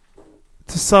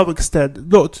 to some extent,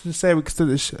 not to the same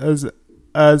extent as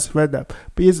Redknapp,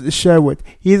 but he isn't the Sherwood.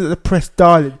 He isn't the press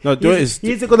darling. No, he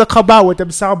isn't going to come out with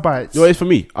them sound bites. you know what it is for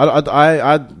me?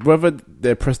 I whether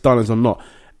they're press darlings or not,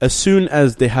 as soon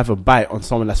as they have a bite on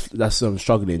someone that's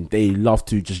struggling, they love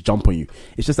to just jump on you.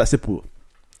 It's just that simple.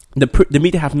 The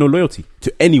media have no loyalty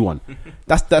to anyone.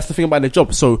 That's the thing about their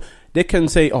job. So they can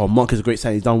say, "Oh, Monk is a great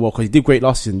signing. He's done well because he did great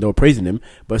last season." They were praising him,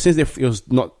 but since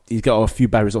he's got a few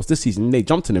bad results this season, they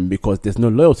jumped on him because there's no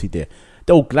loyalty there.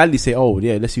 They'll gladly say, "Oh,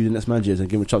 yeah, let's use the next managers and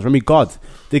give him a chance." Remy Gard,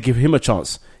 they give him a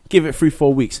chance. Give it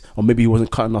 3-4 weeks, or maybe he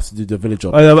wasn't cut enough to do the village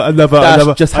job.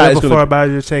 Another just how it's gonna foreign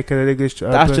manager taking an English.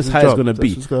 That's just how it's going to be.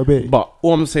 That's what's gonna be. But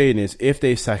all I'm saying is, if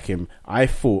they sack him, I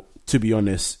thought, to be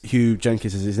honest, Hugh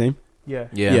Jenkins is his name. Yeah.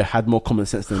 Had more common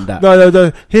sense than that.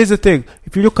 No. Here's the thing.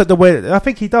 If you look at the way, I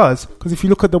think he does, because if you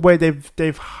look at the way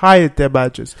they've hired their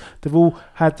managers, they've all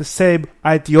had the same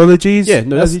ideologies. Yeah,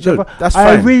 no, as each other. that's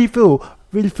I fine. really feel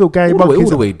Gary Monk all is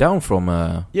the way down from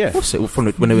what's it from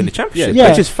when they were in the Championship. Yeah.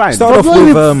 which is fine. Start off Not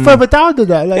even with further down than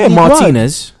that. Like yeah, League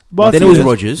Martinez. One. Then it was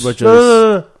Rogers.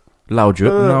 No.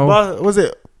 Laudrup. No. Was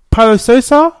it Paulo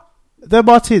Sosa? Then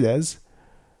Martinez.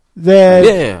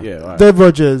 Then Yeah. Right. then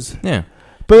Rogers. Yeah.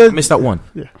 But I missed that one.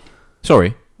 Yeah.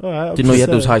 Sorry. All right, I'm Didn't know you just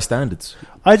had those saying. high standards.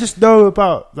 I just know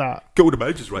about that. Go with the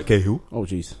managers, right, Cahill? Oh,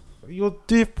 jeez. You'll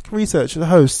do research. The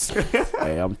host.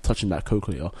 Hey, I'm touching that Coke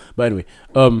later. But anyway,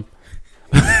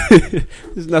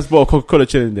 this nice bottle of Coca-Cola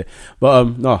chilling there.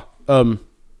 But no. The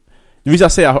reason I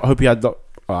say I hope he had.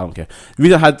 I don't care. The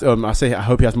reason I say I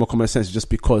hope he has more common sense is just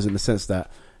because, in the sense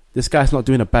that this guy's not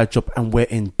doing a bad job, and we're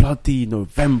in bloody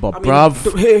November,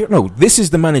 bruv. No, this is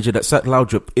the manager that sacked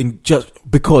Laudrup in just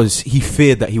because he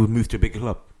feared that he would move to a bigger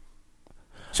club.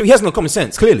 So he has no common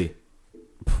sense, clearly.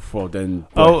 Well, then,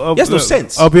 He has no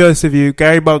sense. I'll be honest with you.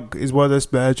 Gary Monk is one of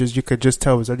those managers you can just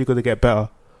tell is only going to get better.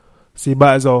 So you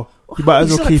might as well. He's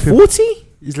like keep him. 40?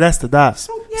 He's less than that.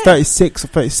 So, yeah. He's 36 or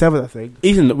 37, I think.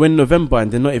 even when November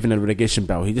and they're not even in a relegation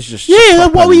battle, he just Yeah, shuts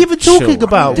up what are we and even talking chill.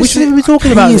 about? We This shouldn't be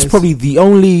talking about He is this.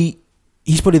 probably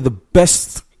he's probably the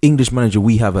best English manager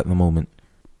we have at the moment.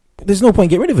 There's no point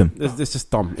getting rid of him. It's just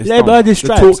dumb. It's Let him dumb. earn his The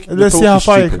stripes talk- and the let's see talk how is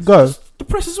far he stupid. can go. The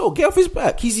press is all get off his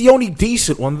back. He's the only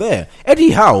decent one there.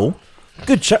 Eddie Howe,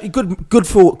 good story,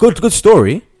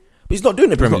 but he's not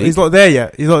doing it Premier League. He's not there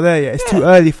yet. It's too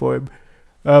early for him.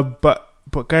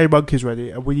 But Gary Monk is ready,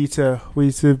 and we need to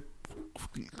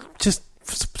just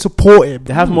support him.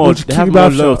 They have We'll more. just They keep have him more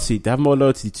out shut. loyalty. They have more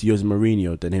loyalty to Jose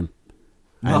Mourinho than him.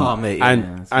 Mate,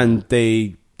 And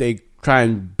they try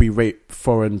and berate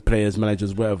foreign players,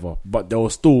 managers, whatever. But they will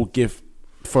still give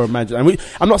foreign managers. And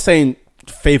I'm not saying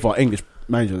favour English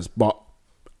managers, but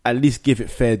at least give it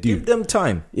fair due. give them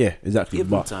time. Yeah, exactly. Give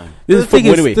them But time. this The is football thing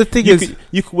is- anyway. the thing you is-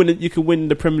 you can win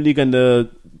the Premier League and the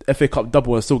FA Cup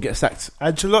double and still get sacked.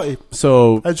 Ancelotti.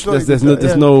 So Ancelotti there's did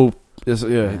that, no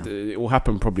it will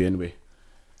happen probably anyway.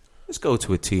 Let's go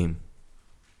to a team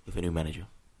with a new manager.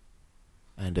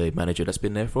 And a manager that's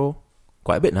been there for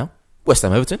quite a bit now. West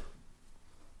Ham Everton.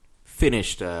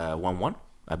 Finished 1-1,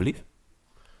 I believe.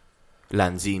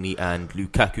 Lanzini and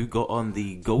Lukaku got on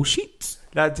the goal sheet.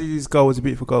 Lanzini's goal was a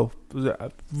beautiful goal. It was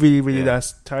a really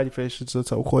nice, tiny finish into the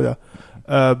top corner.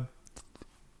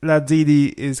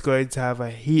 Lanzini is going to have a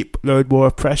heap load more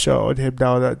of pressure on him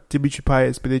now that Dimitri Payet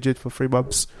has been injured for 3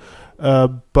 months.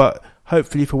 But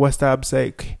hopefully for West Ham's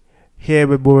sake,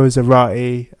 him and Mauro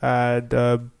Zarate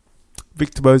and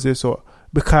Victor Moses or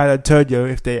Mikhail Antonio,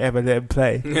 if they ever let him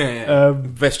play,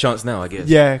 Best chance now, I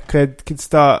guess. can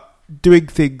start doing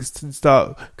things and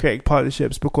start creating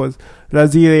partnerships, because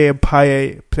Lanzini and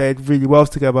Payet played really well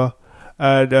together,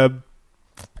 and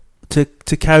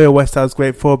to carry on West Ham's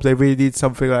great form, they really need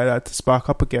something like that to spark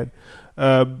up again.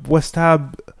 West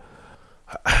Ham,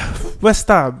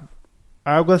 I'm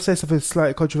going to say something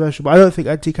slightly controversial, but I don't think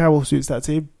Andy Carroll suits that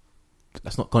team.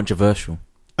 That's not controversial.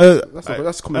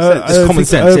 That's common sense. It's common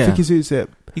sense, I don't yeah. think he suits it.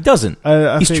 He doesn't.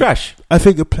 He's trash. I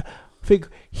think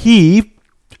he,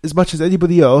 as much as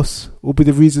anybody else, will be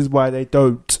the reasons why they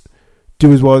don't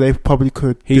do as well they probably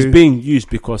could. He's being used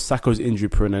because Saka's injury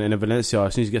prone, and in Valencia,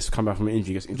 as soon as he gets to come back from an injury,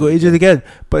 he gets got injured again.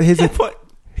 But here's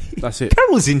that's it.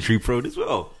 Carroll's injury prone as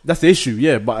well. That's the issue,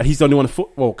 yeah. But he's the only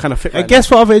one kind of fit. and guess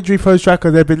what other injury prone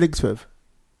striker they've been linked with?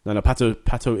 No,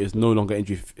 Pato is no longer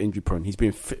injury prone. He's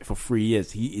been fit for 3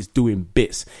 years. He is doing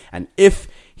bits. And if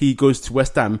he goes to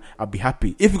West Ham, I'll be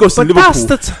happy. If he goes to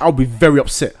Liverpool, I'll be very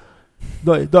upset.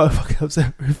 Not fucking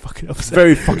upset. Very fucking upset.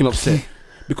 Very fucking upset.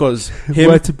 Because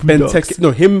him, Word to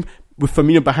Benteke, him with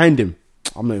Firmino behind him,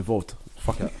 I'm not involved.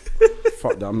 Fuck that.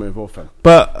 Fuck that, I'm not involved, fam.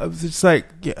 But it's just like,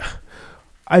 yeah,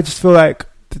 I just feel like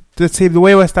the team, the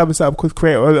way West Ham is set up, could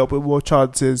create a little bit more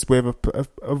chances with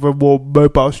a more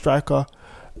mobile striker.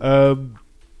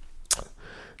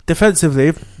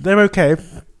 Defensively, they're okay,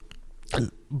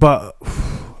 but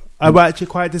I'm actually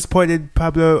quite disappointed in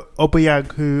Pablo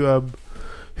Aubameyang,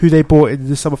 who they bought in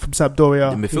the summer from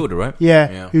Sampdoria. The midfielder, right?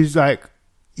 Yeah, who's like,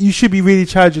 you should be really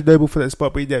challenging Noble for that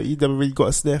spot, but you never really got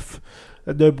a sniff.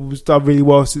 And Noble's done really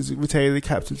well since retaining the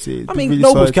captaincy. I mean, really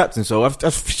Noble's solid. captain, so I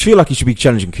feel like he should be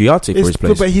challenging Kouyaté for his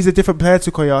place. But he's a different player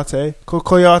to Kouyaté.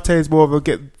 Kouyaté is more of a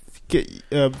get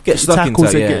stuck into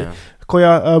tackles it, and yeah.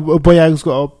 Aubameyang's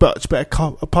got a much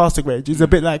better passing range. He's a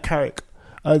bit like Carrick,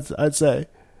 I'd say.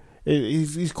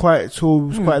 He's quite tall,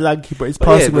 he's quite lanky, but his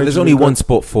passing range. There's only one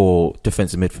spot for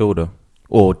defensive midfielder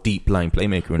or deep line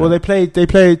playmaker. Well, they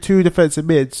played two defensive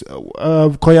mids.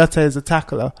 Kouyaté is a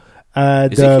tackler,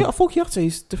 and I thought Kouyaté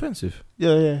is defensive.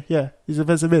 Yeah. He's a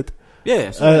defensive mid.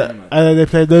 Yeah, and then they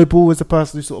play Noble as the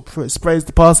person who sort of sprays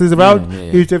the passes around.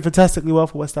 Who's doing fantastically well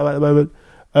for West Ham at the moment.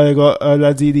 They got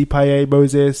Lanzini, Payet,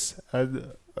 Moses, and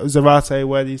Zarate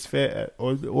when he's fit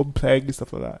or playing and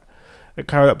stuff like that, and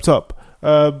Carroll up top.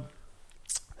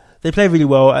 They play really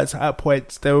well at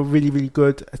points. They were really, really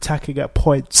good attacking at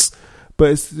points,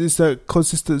 but it's a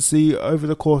consistency over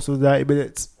the course of 90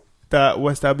 minutes that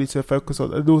West Ham need to focus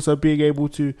on, and also being able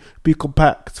to be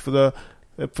compact for their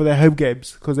home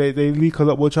games, because they leak a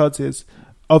lot more chances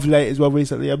of late as well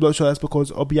recently. I'm not sure that's because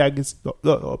Ogbonna is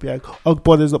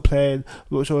not playing.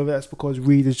 I'm not sure whether that's because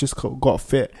Reed has just got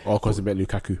fit, or because they met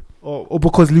Lukaku, or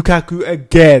because Lukaku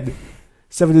again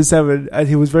 7-7, and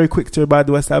he was very quick to remind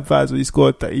the West Ham fans when he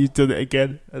scored that he's done it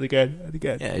again and again and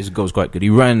again. Yeah, his goal's quite good. He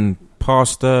ran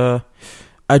past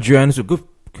Adrian.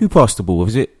 Who passed the ball?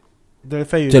 Was it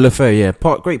Deulofeu? Yeah,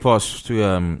 great pass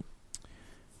to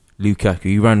Lukaku.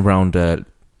 He ran round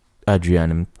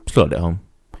Adrian and slotted it home.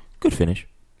 Good finish.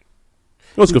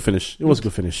 It was a good finish.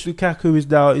 Lukaku is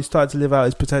now starting to live out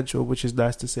his potential, which is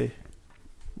nice to see.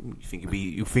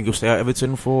 You think he'll stay at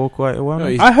Everton for quite a while? No,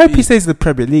 I hope he stays in the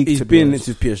Premier League. He's been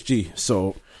into PSG,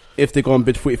 so if they go and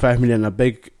bid 45 million, I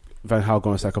beg Van Gaal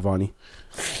go and sack Cavani.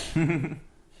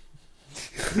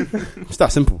 It's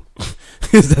that simple.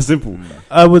 It's that simple.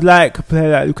 I would like a player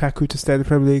like Lukaku to stay in the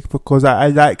Premier League, because I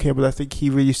like him, and I think he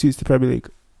really suits the Premier League.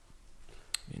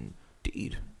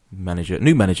 Indeed.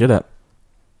 New manager that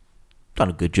done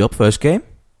a good job first game.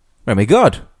 Remy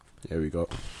Gard. There we go.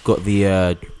 Got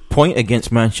the point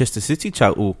against Manchester City,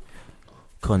 title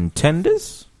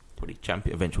contenders, probably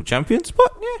eventual champions,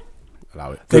 but yeah,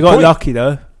 allow it. They got lucky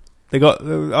though.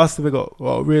 Arsenal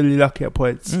got really lucky at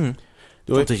points.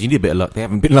 Sometimes you need a bit of luck. They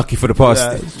haven't been lucky for the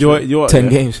past 10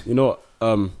 games. You know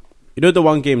the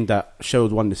one game that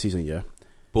Sheffield won this season, yeah?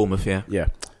 Bournemouth, yeah. Yeah.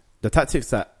 The tactics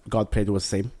that God played was the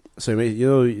same. So,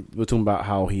 we're talking about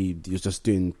how he was just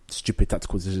doing stupid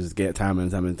tactical decisions to get time and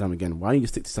time again. Why don't you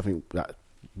stick to something that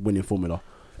winning formula?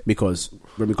 Because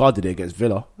Remy Gard did it against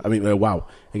Villa.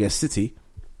 Against City.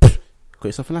 Got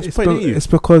yourself a nice point, didn't you? It's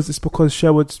because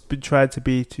Sherwood's been trying to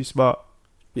be too smart.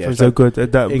 Yeah, so good,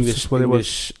 and that was English, just what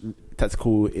English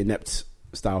tactical inept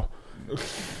style.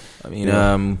 I mean,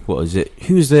 what is it?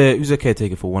 Who's the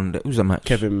caretaker for one? Who's that match?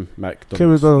 Kevin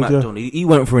McDonald. He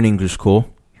went for an English call.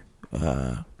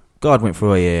 Gard went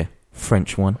for a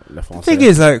French one. The thing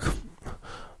is, like,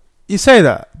 you say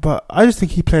that, but I just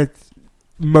think he played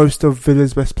most of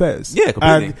Villa's best players. Yeah,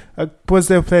 completely. And once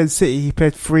they were playing City, he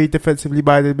played 3 defensively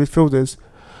minded midfielders.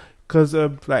 Because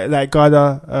like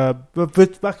Ghana,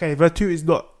 Vertu is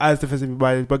not as defensively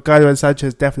minded, but Ghana and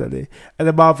Sanchez definitely, and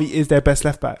then Marvi is their best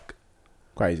left back.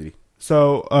 Quite easily.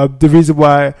 So the reason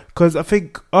why, because I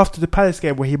think after the Palace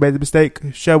game where he made the mistake,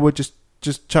 Sherwood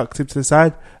just chucked him to the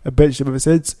side and benched him ever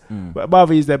since. But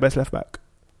Marvey is their best left back.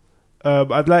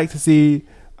 I'd like to see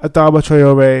Adama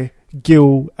Traore,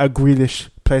 Gill and Grealish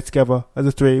play together as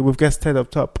a three with Gaston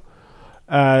up top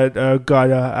and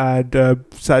Ghana and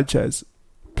Sanchez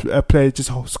play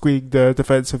just screen the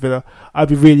defence of Villa. I'd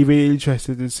be really, really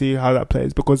interested in seeing how that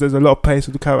plays because there's a lot of pace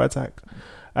with the counter attack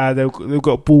and they've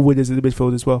got ball winners in the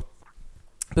midfield as well.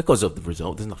 Because of the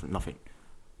result, there's nothing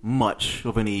much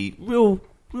of any real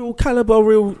caliber,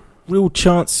 real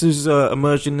chances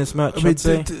emerged in this match. I'd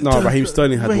say. Raheem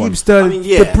Sterling had one. Raheem Sterling, I mean,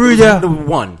 yeah, De Bruyne, the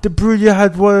one. De Bruyne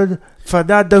had one.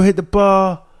 Fernando hit the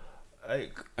bar.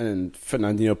 And then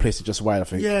Fernandinho placed it just wide, I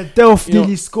think. Yeah, Delph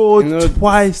nearly scored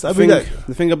twice. I mean,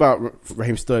 the thing about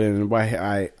Raheem Sterling and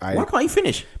why why can't he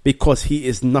finish? Because he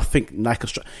is nothing like a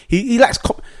striker. He lacks.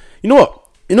 You know what?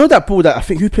 You know that ball that I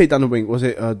think who played down the wing? Was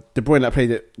it De Bruyne that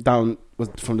played it down was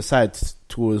from the side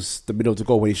towards the middle of the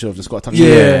goal when he should have just got a touch?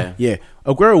 Yeah.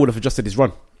 Aguero would have adjusted his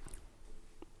run.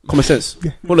 Common sense.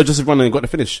 Would have adjusted his run and got the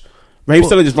finish. Raheem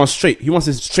Sterling just runs straight. He wants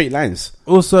his straight lines.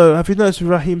 Also, have you noticed with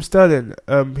Raheem Sterling?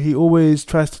 He always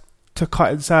tries to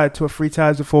cut inside 2 or 3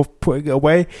 times before putting it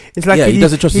away. It's like he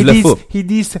doesn't trust his left foot. He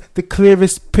needs the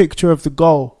clearest picture of the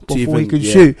goal before he can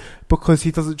shoot because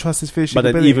he doesn't trust his finishing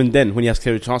ability. But then even then, when he has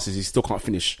clear chances, he still can't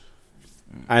finish.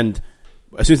 And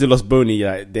as soon as they lost Boney,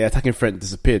 their attacking threat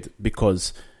disappeared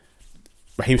because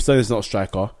Raheem Sterling is not a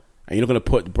striker. And you're not going to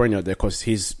put De Bruyne out there because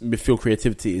his midfield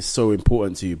creativity is so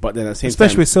important to you. But then at the same time...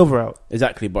 Especially with Silver out.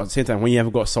 Exactly. But at the same time, when you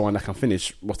haven't got someone that can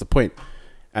finish, what's the point?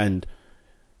 And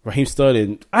Raheem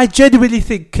Sterling... I genuinely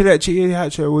think Kelechi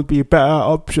Iheanacho would be a better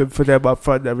option for them up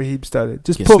front than Raheem Sterling.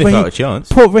 Just put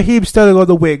Raheem Sterling on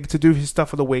the wing to do his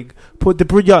stuff on the wing. Put De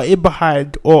Bruyne in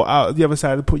behind or out on the other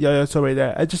side and put Yaya Toure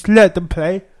there. And just let them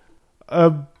play.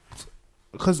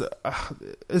 Because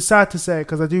it's sad to say,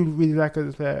 because I do really like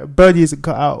it. Bernie isn't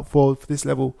cut out for this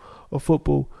level of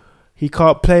football. He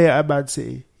can't play at Man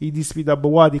City. He needs to be number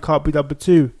 1. He can't be number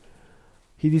 2.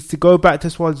 He needs to go back to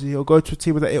Swansea. He'll go to a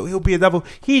team with that. He'll be another.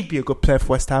 He'd be a good player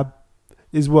for West Ham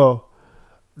as well.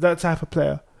 That type of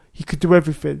player. He could do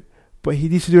everything, but he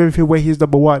needs to do everything where he's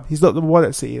number 1. He's not number 1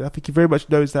 at City. I think he very much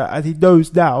knows that, and he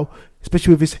knows now,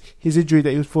 especially with his injury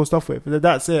that he was forced off with. And then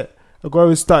that's it.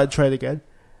 Aguero's starting to train again.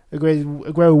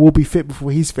 Aguero will be fit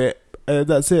before he's fit, and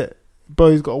that's it.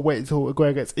 Bo's got to wait until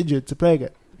Aguero gets injured to play again.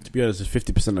 To be honest,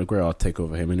 50% Aguero, I'll take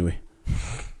over him anyway.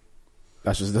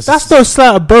 That's no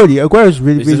slight on Bodie. Aguero's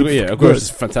really Aguero's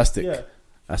fantastic. Yeah.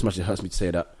 As much as it hurts me to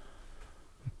say that.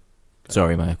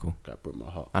 Sorry, Michael. That broke my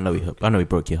heart. I know he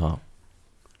broke your heart.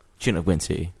 Shouldn't have went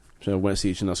City.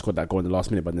 Shouldn't have scored that goal in the last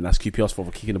minute, but then that's QPR's fault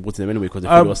for kicking the ball to them anyway because they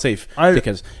feel safe.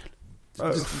 Because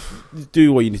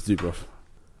do what you need to do, bro.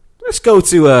 Let's go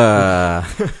to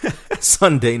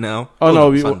Sunday now. Oh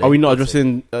no, are we not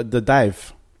addressing the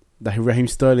dive? The Raheem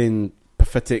Sterling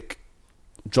pathetic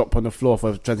drop on the floor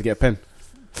for trying to get a pen.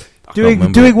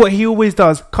 Doing what he always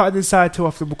does, cutting inside too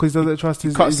often because he doesn't trust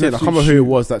his. I can't remember who it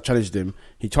was that challenged him.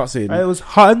 He cuts in. It was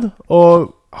Hutton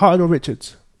or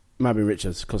Richards. Might be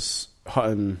Richards because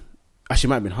Hutton. Actually,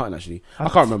 might have been Hutton. Actually, I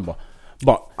can't remember.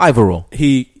 But either or,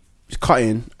 he cut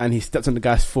in and he stepped on the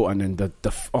guy's foot and then the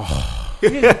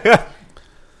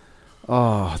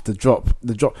drop.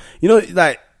 You know,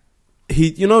 like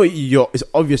it's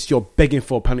obvious you're begging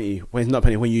for a penalty when it's not a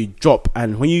penalty. When you drop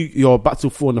and when you're about to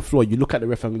fall on the floor, you look at the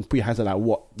ref and put your hands out like,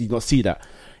 what? Did you not see that?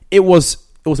 It was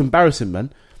embarrassing,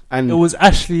 man. And it was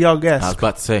Ashley Young. I was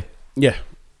about to say, yeah.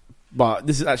 But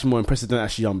this is actually more impressive than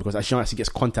Ashley Young because Ashley Young actually gets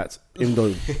contact, even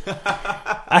though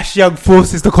Ashley Young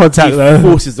forces the contact.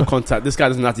 Forces the contact. This guy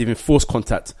doesn't have to even force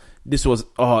contact. This was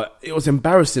it was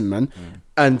embarrassing, man.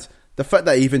 And the fact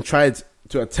that he even tried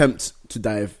to attempt to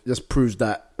dive just proves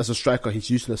that as a striker he's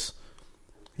useless.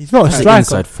 He's not a striker.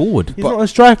 Inside forward. He's not a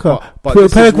striker.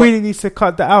 But Pellegrini needs to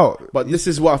cut that out. But this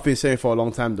is what I've been saying for a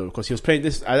long time though, because he was playing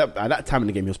this at that time in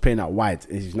the game. He was playing out wide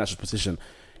in his natural position.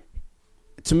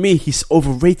 To me, he's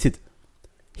overrated.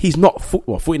 He's not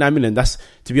 49 million. That's,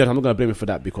 to be honest, I'm not going to blame him for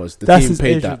that because the team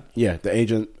paid agent. That. Yeah, the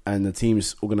agent and the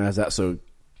teams organised that. So,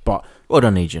 but well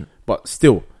done, agent. But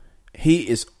still, he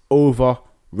is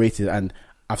overrated. And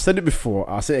I've said it before.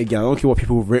 I'll say it again. I don't care what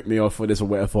people rip me off for this or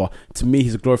whatever. To me,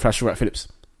 he's a glorified Shaun Wright-Phillips.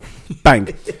 Bang.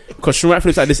 Because Shaun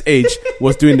Wright-Phillips at this age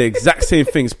was doing the exact same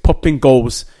things, popping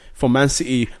goals for Man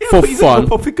City for fun.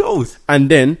 Popping goals. And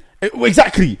then,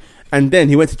 exactly. And then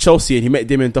he went to Chelsea and he met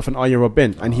Damien Duff and Arjen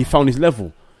Robben and he found his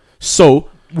level. So,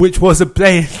 which wasn't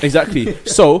playing. Exactly.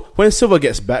 So, when Silva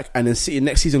gets back and then City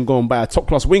next season go and buy a top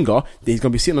class winger, then he's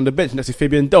going to be sitting on the bench next to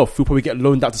Fabian Delph, who'll probably get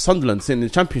loaned out to Sunderland, sitting in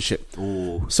the Championship.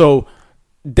 Ooh. So,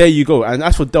 there you go. And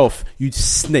as for Delph, you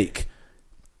snake.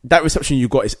 That reception you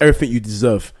got is everything you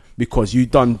deserve because you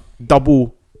done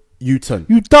double U-turn.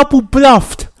 You double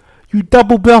bluffed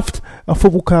a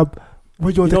football club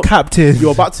when you're the captain.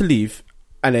 You're about to leave,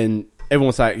 and then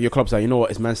everyone's like, your club's like, you know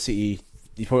what, it's Man City.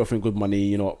 He's probably offering good money.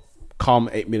 You know, calm,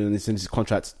 8 million is in his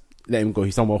contract. Let him go.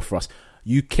 He's done well for us.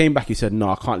 You came back. You said, no,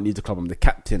 I can't leave the club. I'm the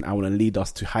captain. I want to lead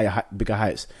us to bigger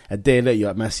heights. A day later, you're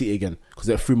at Man City again because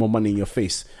they threw more money in your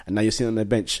face, and now you're sitting on the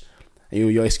bench.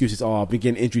 And your excuse is, I've been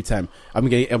getting injury time. I've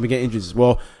been getting injuries.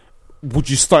 Well, would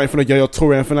you start in front of Yaya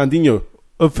Toure and Fernandinho?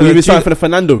 Would you be starting in front of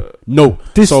Fernando? No.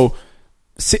 So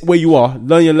sit where you are,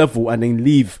 learn your level, and then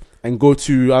leave and go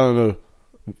to, I don't know,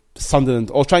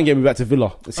 Sunderland, or try and get me back to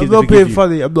Villa. I'm not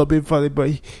being funny, but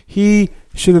he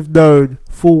should have known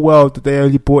full well that they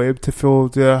only bought him to fill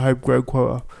the homegrown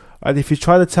quota. And if he's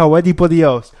trying to tell anybody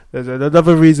else, there's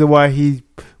another reason why he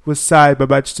was signed by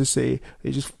Manchester City.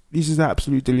 He's just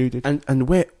absolutely deluded. And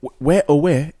where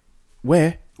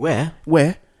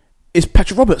is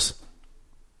Patrick Roberts?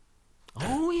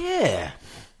 Oh yeah,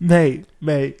 mate.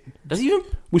 Does he even?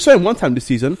 We saw him one time this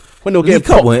season when they were getting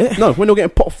popped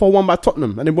 4-1 by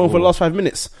Tottenham, and they won for the last 5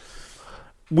 minutes.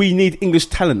 We need English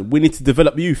talent. We need to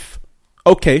develop youth.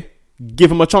 Okay,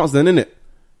 give him a chance then, innit?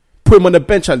 Put him on the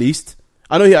bench at least.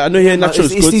 I know here Nacho is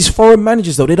good. It's these foreign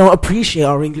managers though. They don't appreciate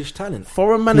our English talent.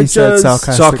 Foreign managers,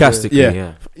 sarcastically.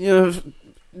 Yeah. You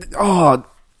know,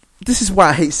 this is why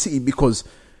I hate City because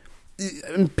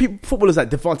footballers like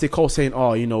Devante Cole saying,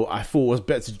 I thought it was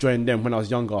better to join them when I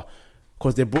was younger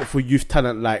because they brought for youth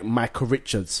talent like Michael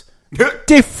Richards.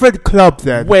 Different club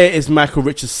then. Where is Michael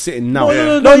Richards sitting now?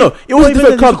 No. It was a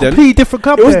different club then. Completely different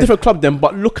club. It was a different club then.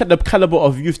 But look at the caliber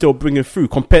of youth they were bringing through.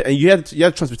 And you had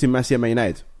a transfer between Man City and Man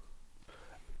United.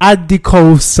 Andy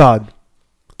Cole's son.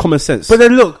 Common sense. But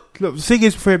then look. The thing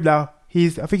is for him now. I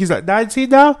think he's like 19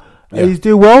 now. Yeah. And he's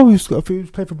doing well. He's playing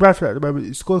for Bradford at the moment.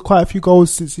 He's scored quite a few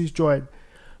goals since he's joined.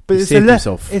 But it's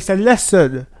a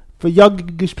lesson for young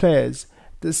English players.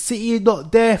 The City are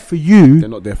not there for you. They're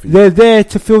not there for you. They're there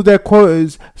to fill their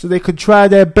quotas so they can try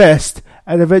their best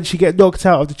and eventually get knocked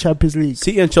out of the Champions League.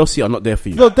 City and Chelsea are not there for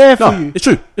you. Not there for you. It's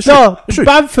true.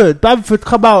 Bamford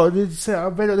come out and say, I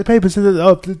read on the paper said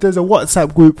that there's a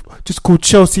WhatsApp group just called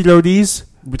Chelsea Loanies.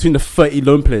 Between the 30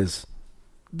 loan players.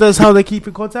 That's how they keep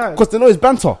in contact. Because they know it's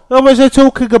banter. Otherwise they're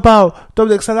talking about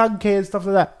Dominic Solanke and stuff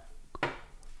like that.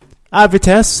 At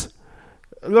Vitesse,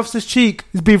 Loftus-Cheek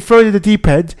is being thrown in the deep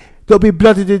end, not being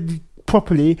blooded in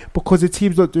properly because the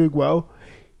team's not doing well.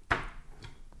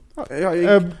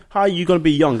 How are you going to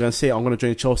be young and say I'm going to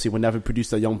join Chelsea when they haven't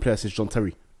produced a young player since John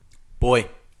Terry? Boy,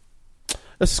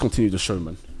 let's just continue the show,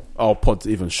 man. Our pod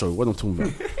even show. What am I talking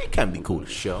about? It can be called a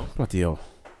show. Bloody hell.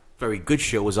 Very good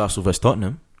show was Arsenal vs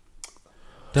Tottenham.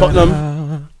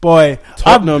 Tottenham.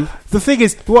 The thing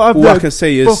is, what I can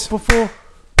say is before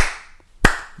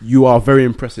you are very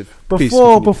impressive.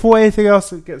 Before anything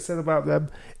else gets said about them,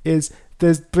 is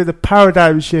there's been a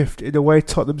paradigm shift in the way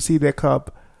Tottenham see their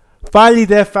club. Finally,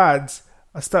 their fans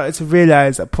are starting to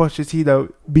realise that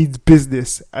Pochettino means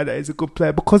business and that he's a good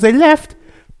player because they left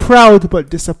proud but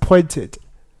disappointed.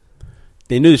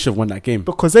 They knew they should have won that game.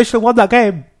 Because they should have won that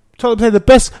game. Tottenham played the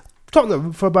best.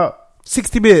 Tottenham for about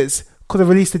 60 minutes could have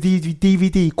released a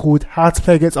DVD called How to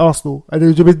Play Against Arsenal, and it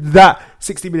would have been that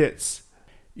 60 minutes.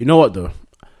 You know what though?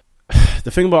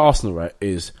 The thing about Arsenal, right,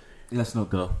 is let's not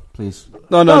go, please.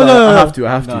 No. I have to.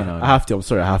 I have to. I'm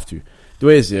sorry, I have to. The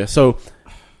way is, so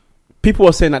people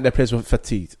were saying that their players were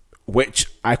fatigued, which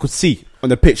I could see on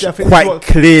the pitch quite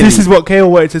clearly. This is what Kale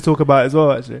wanted to talk about as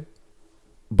well, actually.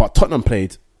 But Tottenham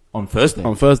played on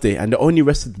Thursday, and they only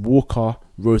rested Walker,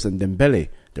 Rose, and Dembele.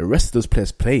 The rest of those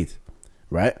players played,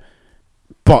 right?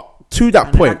 But to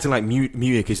that point, acting like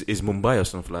Munich is Mumbai or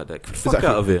something like that. Fuck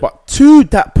out of it. But to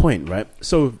that point, right?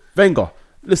 So Wenger,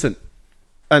 listen,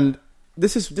 and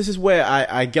this is where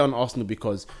I get on Arsenal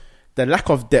because the lack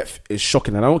of depth is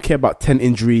shocking, and I don't care about 10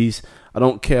 injuries. I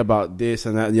don't care about this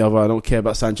and that and the other. I don't care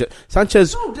about Sanchez.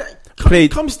 Sanchez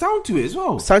comes down to it as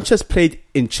well. Sanchez played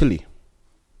in Chile.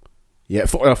 Yeah,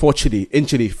 for Chile,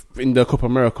 in the Copa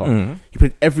America. Mm-hmm. He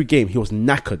played every game. He was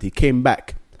knackered. He came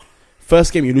back.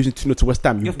 First game, you're losing 2-0 to West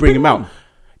Ham. You bring him out.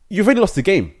 You've already lost the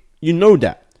game. You know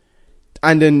that.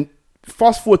 And then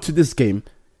fast forward to this game,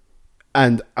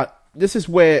 and this is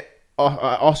where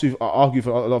I argue for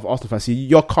a lot of Arsenal fans. See,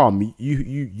 you're calm.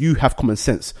 You have common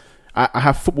sense. I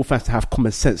have football fans to have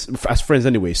common sense as friends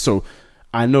anyway. So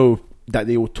I know that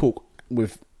they will talk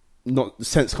with not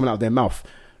sense coming out of their mouth,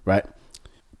 right?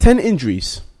 10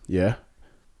 injuries, yeah.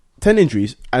 10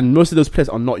 injuries, and most of those players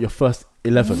are not your first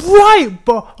 11. Right,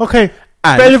 but okay.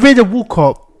 Bellerin and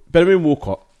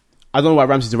Walcott. I don't know why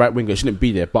Ramsey's the right winger. He shouldn't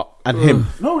be there. But and him.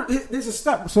 No, there's a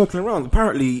stat circling around.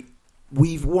 Apparently,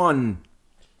 we've won,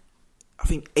 I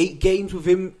think, 8 games with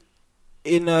him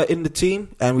in the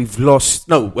team, and we've lost.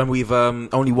 No, when we've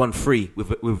only won 3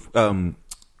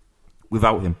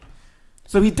 without him.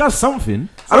 So he does something.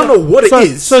 I don't know what it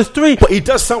is. So it's 3, but he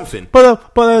does something.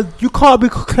 But you can't be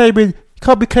claiming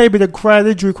a grand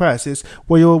injury crisis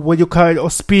when you're carrying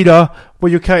Ospina,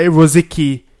 when you're carrying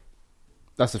Rosicky.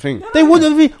 That's the thing. They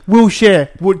wouldn't be. Wilshere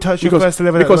wouldn't touch your first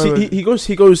 11 because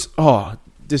he goes. Oh,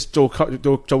 this Joel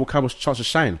Campbell's chance to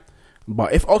shine.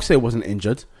 But if Oxlade wasn't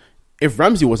injured, if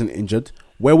Ramsey wasn't injured,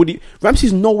 where would he?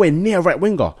 Ramsey's nowhere near right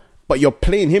winger, but you're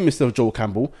playing him instead of Joel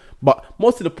Campbell. But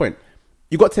more to the point,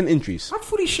 you got 10 injuries. I'd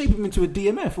fully shape him into a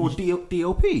DMF or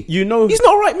DLP. You know he's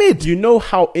not right mid. You know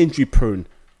how injury prone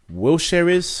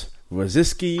Wilshere is,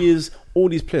 Rosicky is, all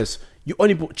these players. You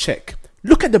only bought Czech.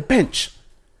 Look at the bench.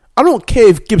 I don't care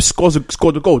if Gibbs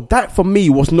scored a goal. That for me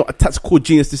was not a tactical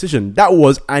genius decision. That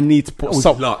was I need to put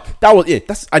luck. That was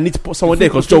That's I need to put someone there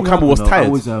because Joel Campbell was tired. I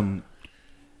was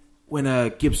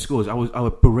when Gibbs scores, I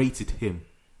berated him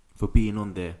for being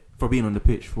on the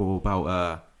pitch for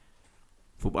about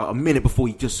a minute before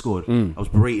he just scored. I was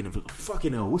berating him for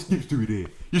fucking hell. What's Gibbs doing there?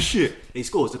 You shit. And he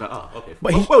scores. And okay.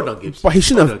 But well done, Gibbs. But he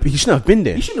shouldn't have been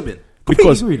there. He shouldn't have been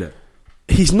because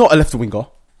he's not a left winger.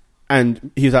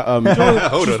 And he's at hold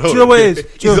on. Do you know what it is?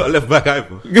 He's not a left back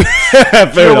either. Do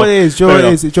you know what it is? Do you know what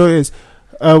it is?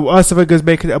 Arsene Wenger's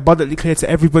making it abundantly clear to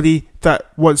everybody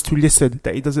that wants to listen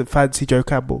that he doesn't fancy Joe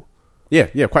Campbell. Yeah,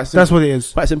 quite simple. That's what it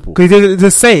is. Quite simple. Because he did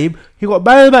the same. He got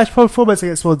man of the match performance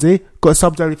against Swansea, got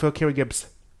subbed only for Kieran Gibbs.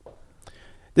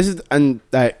 This is, and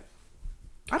like,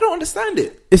 I don't understand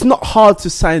it. It's not hard to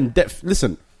sign depth.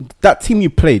 Listen, that team you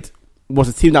played was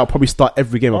a team that will probably start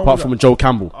every game apart from Joel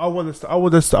Campbell. I want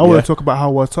to talk about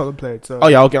how well Tottenham played. So. Oh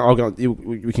yeah, I'll get.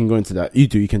 We can go into that.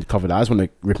 You can cover that. I just want to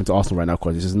rip into Arsenal right now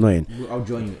because this is annoying. I'll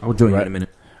join you in a minute.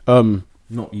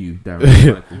 Not you,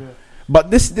 Darren. But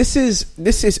this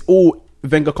is all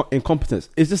Wenger incompetence.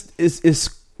 Is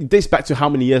dates back to how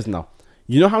many years now?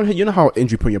 You know how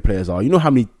injury prone your players are. You know how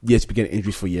many years we get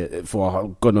injuries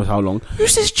for God knows how long.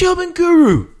 Who's this German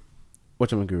guru? What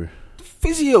German guru?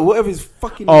 Physio, whatever his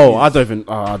fucking name is. I don't even.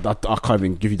 I can't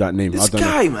even give you that name. This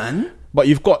guy, man. But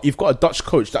you've got a Dutch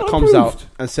coach that comes out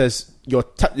and says your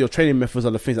training methods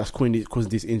are the things that's causing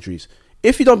these injuries.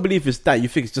 If you don't believe it's that, you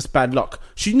think it's just bad luck.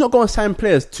 Should you not go and sign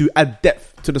players to add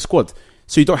depth to the squad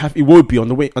so you don't have Iwobi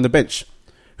on the bench?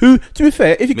 Who, to be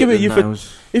fair, if you're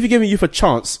giving youth a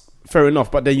chance, fair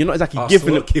enough. But then you're not exactly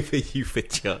giving youth a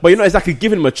chance. But you're not exactly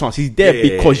giving him a chance. He's there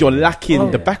because you're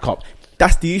lacking the backup.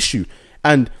 That's the issue.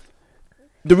 And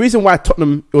the reason why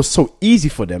Tottenham, it was so easy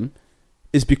for them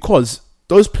is because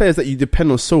those players that you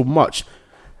depend on so much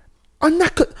are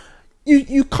knackered.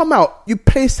 You come out, you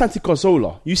play Santi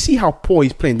Cazorla, you see how poor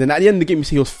he's playing. Then at the end of the game, you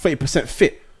see he was 30%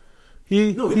 fit.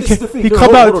 He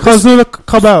come out.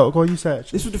 Go on, you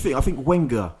search. This was the thing. I think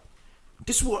Wenger.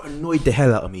 This is what annoyed the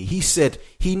hell out of me. He said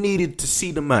he needed to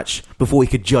see the match before he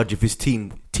could judge if his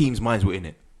team's minds were in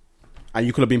it. And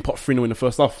you could have been pot 3-0 in the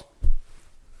first half.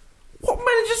 What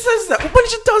manager says that? What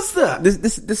manager does that?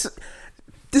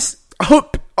 This. I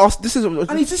hope. This is.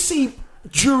 I need to see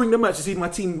during the match to see if my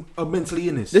team are mentally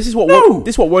in this. This is what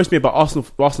worries me about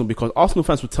Arsenal because Arsenal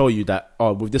fans will tell you that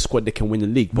with this squad they can win the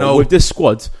league. But with this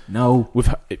squad,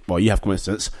 you have common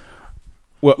sense.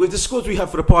 Well, with the squads we have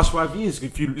for the past 5 years,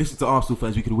 if you listen to Arsenal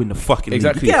fans, we could win the fucking league.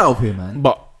 Get out of here, man.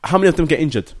 But how many of them get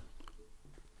injured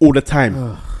all the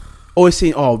time? Always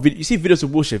saying, you see videos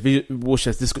of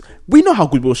Wilshere. This. We know how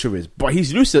good Wilshere is, but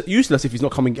he's useless if he's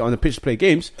not coming on the pitch to play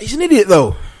games. He's an idiot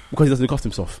though, because he doesn't look after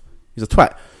himself. He's a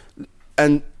twat.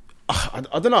 And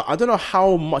I don't know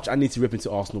how much I need to rip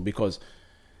into Arsenal because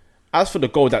as for the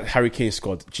goal that Harry Kane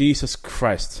scored, Jesus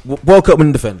Christ, World Cup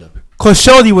winning defender.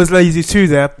 Koscielny was lazy too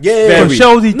there. Yeah,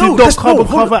 Koscielny did not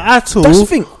cover at all. That's the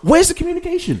thing. Where's the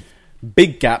communication?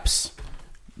 Big gaps,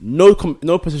 no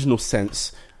positional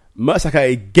sense.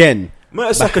 Mertesacker again.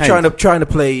 Mertesacker trying to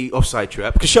play offside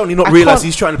trap. Koscielny not realise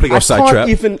he's trying to play offside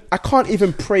trap. I can't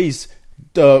even praise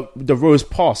the Rose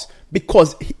pass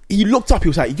because he looked up. He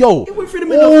was like, "Yo, it went through the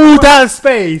middle of that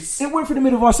space. It went through the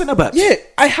middle of our centre backs. Yeah,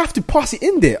 I have to pass it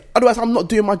in there. Otherwise, I'm not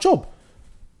doing my job."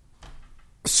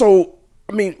 So,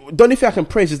 I mean, the only thing I can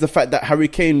praise is the fact that Harry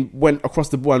Kane went across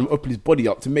the ball and opened his body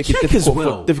up to make it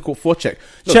difficult for Check.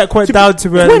 Check went down to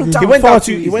where he went far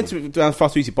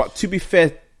too easy. But to be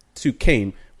fair to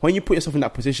Kane, when you put yourself in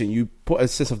that position, you put a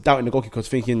sense of doubt in the goalkeeper because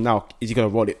thinking, now is he going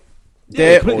to roll it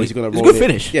there or is he going to roll it? It's a good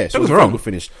finish. Yeah, so it was a good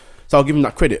finish. So I'll give him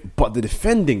that credit. But the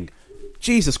defending,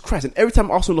 Jesus Christ! And every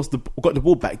time Arsenal got the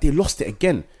ball back, they lost it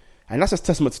again. And that's a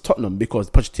testament to Tottenham, because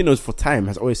Pochettino for time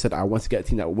has always said, I want to get a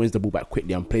team that wins the ball back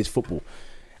quickly and plays football.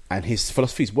 And his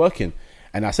philosophy is working.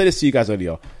 And I said this to you guys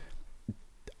earlier.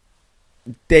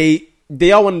 They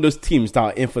are one of those teams that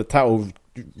are in for the title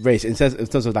race in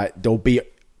terms of like they'll be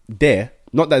there.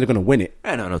 Not that they're going to win it.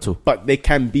 No, not at all. But they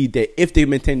can be there if they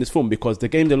maintain this form, because the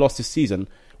game they lost this season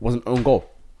was an own goal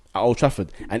at Old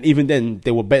Trafford. And even then,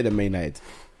 they were better than Man United.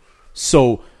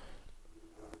 So,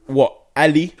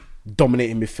 Ali,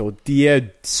 dominating midfield.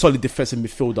 Dier, solid defensive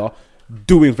midfielder,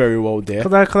 doing very well there.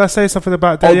 Can I say something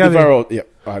about Dele Alli? Yeah,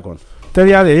 alright, go on.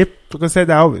 Dele Alli, like I said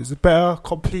now, is a better,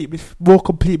 more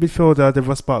complete midfielder than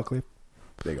Ross Barkley.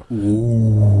 There you go.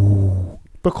 Ooh.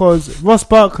 Because Ross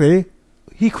Barkley,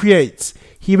 he creates,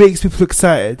 he makes people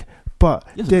excited, but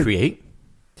He doesn't create.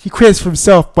 He creates for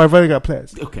himself by running at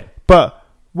players. Okay. But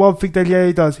one thing Dele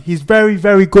Alli does, he's very,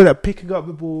 very good at picking up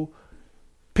the ball,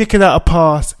 picking out a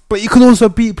pass, but he can also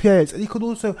beat players, and he can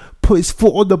also put his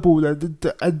foot on the ball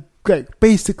and like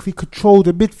basically control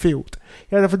the midfield.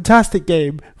 He had a fantastic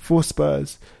game for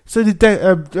Spurs. So did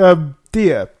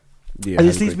Dier. And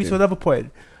this leads me to another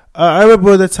point. I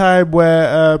remember the time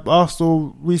where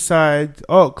Arsenal re-signed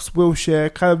Ox,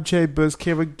 Wilshere, Callum Chambers,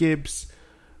 Kieran Gibbs,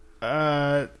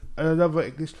 and another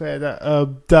English player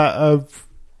that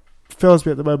fails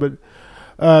me at the moment.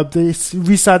 They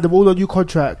re-signed them all on new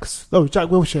contracts. No, Jack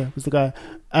Wilshere was the guy.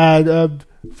 And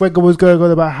Wenger was going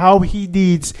on about how he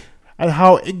needs and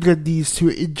how England needs to,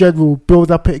 in general, build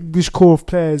up an English core of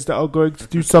players that are going to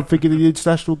do something in the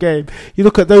international game. You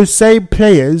look at those same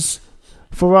players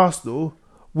for Arsenal.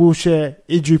 Wilshere,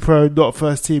 injury prone, not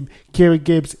first team. Kieran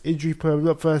Gibbs, injury prone,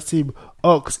 not first team.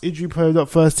 Ox, injury prone, not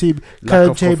first team.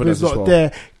 Callum Chambers, not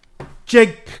there.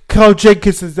 Carl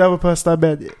Jenkinson's the other person I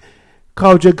meant.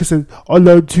 Carl Jenkinson on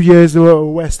loan 2 years in a row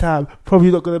at West Ham,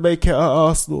 probably not going to make it at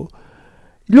Arsenal.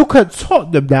 Look at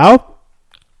Tottenham now,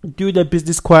 doing their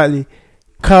business quietly.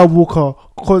 Kyle Walker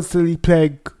constantly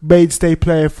playing mainstay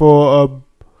player for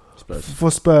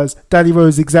Spurs. Danny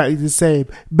Rose exactly the same.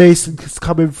 Mason's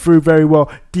coming through very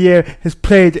well. Dier has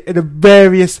played in a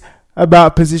various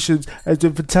amount of positions and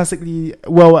doing fantastically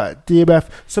well at DMF.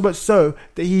 So much so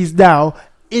that he's now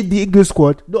in the England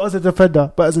squad, not as a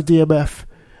defender but as a DMF.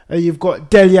 And you've got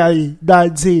Dele Alli,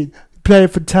 19, playing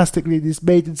fantastically in this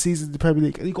maiden season in the Premier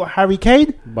League. And you've got Harry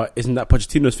Kane. But isn't that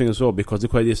Pochettino's thing as well? Because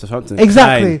look what he did to Southampton.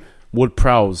 Exactly. Klein,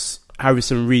 Wood-Prowse,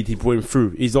 Harrison Reed, he brought him through.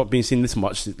 He's not been seen that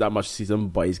much this season,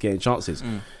 but he's getting chances.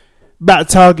 Matt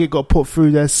Target got put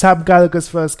through there. Sam Gallagher's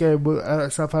first game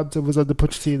at Southampton was under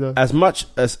Pochettino. As much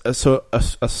as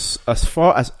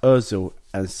far as Ozil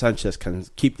and Sanchez can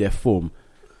keep their form,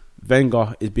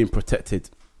 Wenger is being protected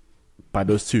by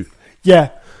those two. Yeah,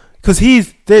 because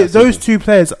those two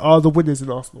players are the winners in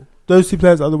Arsenal. Those two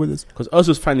players are the winners. Because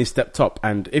Ozil's finally stepped up,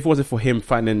 and if it wasn't for him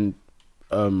finding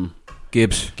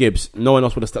Gibbs, no one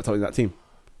else would have stepped up in that team.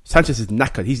 Sanchez is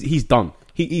knackered. He's done.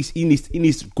 He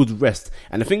needs good rest.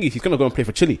 And the thing is, he's gonna go and play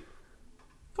for Chile.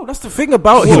 Oh, that's the thing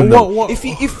about him.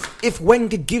 If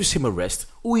Wenger gives him a rest,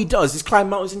 all he does is climb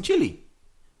mountains in Chile.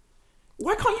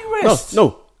 Why can't you rest?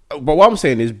 No. But what I'm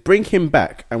saying is, bring him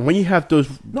back, and when you have those,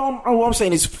 what I'm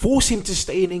saying is, force him to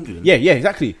stay in England. Yeah,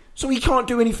 exactly. So he can't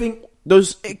do anything.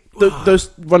 Those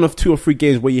run of 2 or 3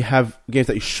 games where you have games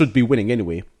that you should be winning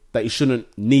anyway, that you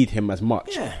shouldn't need him as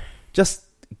much. Yeah. Just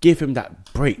give him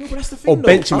that break. No, but that's the thing, or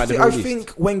bench him at the very least. I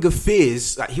think Wenger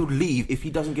fears that he'll leave if he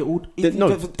doesn't get all.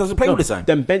 Doesn't play all the time.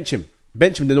 Then bench him.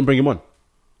 Then don't bring him on.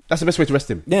 That's the best way to rest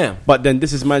him. Yeah. But then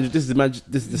this is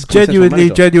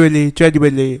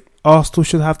genuinely, Arsenal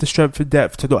should have the strength and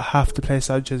depth to not have to play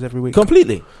Sanchez every week.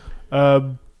 Completely.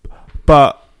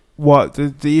 But what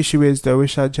the issue is though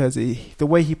with Sanchez, the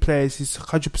way he plays, he's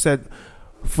 100%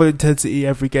 full intensity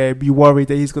every game. You worry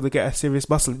that he's going to get a serious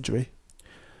muscle injury,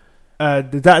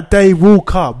 and that day will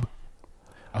come.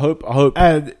 I hope.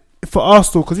 And for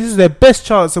Arsenal, because this is their best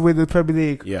chance to win the Premier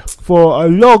League, for a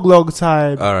long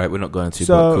time. All right, we're not going to.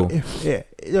 So, but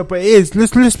cool. But it is.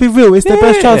 Let's be real. It's their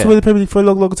best chance to win the Premier League for a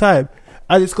long time,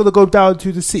 and it's going to go down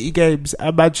to the City games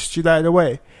and Manchester United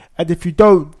away. And if you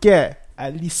don't get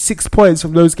at least 6 points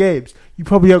from those games, you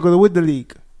probably aren't going to win the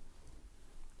league.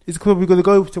 It's probably going to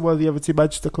go to one of the other 2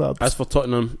 Manchester clubs. As for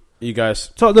Tottenham, you guys,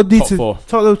 Tottenham need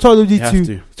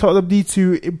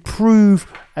to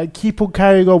improve and keep on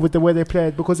carrying on with the way they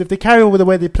played. Because if they carry on with the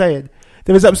way they're playing,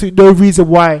 there is absolutely no reason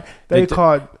why they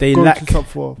can't go to top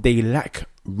 4. They lack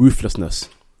ruthlessness.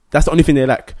 That's the only thing they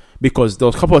lack. Because there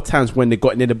was a couple of times when they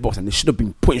got near the box and they should have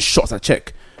been putting shots at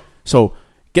check. So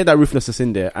get that ruthlessness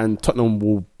in there, and Tottenham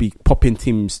will be popping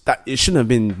teams that it shouldn't have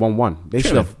been 1-1. They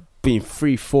should have been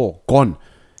 3-4 gone.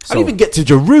 So, I didn't even get to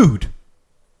Giroud.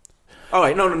 All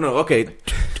right, no. Okay,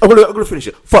 I'm gonna finish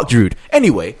it. Fuck Giroud.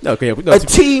 Anyway, Okay, yeah, no, a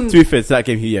team. To be fair to that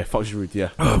game, fuck Giroud. Yeah.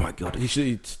 Oh my god, He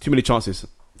should too many chances.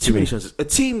 too many chances. A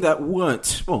team that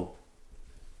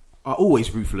are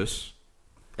always ruthless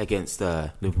against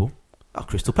Liverpool.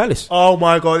 Crystal Palace. Oh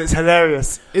my god, it's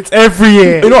hilarious. It's every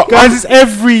year. You know, guys, it's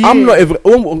every year. I'm not even.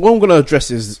 What I'm gonna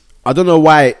address is I don't know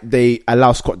why they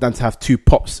allow Scott Dan to have 2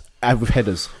 pops with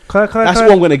headers. That's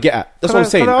what I'm gonna get at. That's what I'm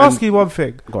saying. Can I ask you one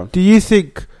thing? Go on. Do you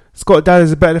think Scott Dan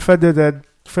is a better defender than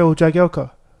Phil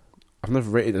Jagielka? I've never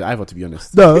rated it either, to be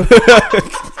honest. No.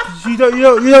 you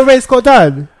don't rate Scott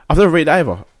Dan? I've never rated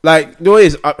either. Like, the way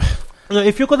is, No,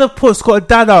 if you're gonna put Scott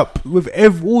Dan up with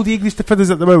all the English defenders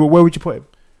at the moment, where would you put him?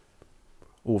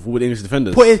 with all the English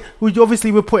defenders.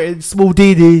 We'd put in Small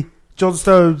Dini, John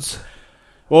Stones.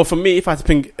 Well, for me, if I had to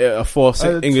pick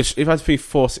English, if I had to pick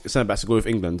 4 centre backs to go with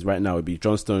England right now, it'd be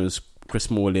John Stones, Chris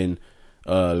Smalling,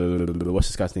 what's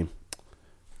this guy's name?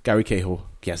 Gary Cahill.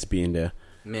 He has to be in there.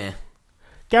 Meh.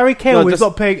 Gary Cahill is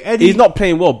not playing any. He's not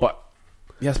playing well, but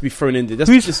he has to be thrown in there.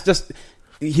 Just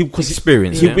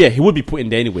Experience. He would be put in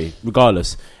there anyway,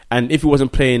 regardless. And if he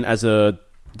wasn't playing as a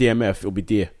DMF, it would be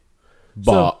there.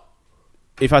 But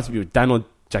if I had to be with Dan or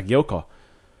Jagielka,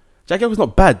 Jagielka's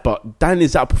not bad, but Dan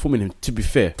is outperforming him. To be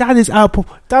fair, Dan has been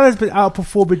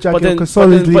outperforming Jagielka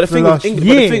solidly for the last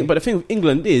year. But the thing with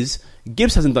England is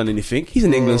Gibbs hasn't done anything. He's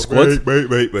in the England squad.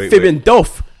 Wait. Fabian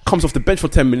Delph comes off the bench for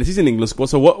 10 minutes. He's in the England squad.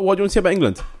 So what do you want to say about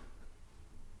England?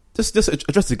 Just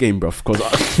address the game, bro. Because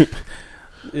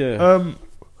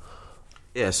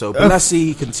So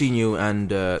Balassi, Coutinho,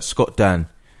 and Scott Dan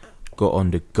got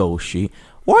on the goal sheet.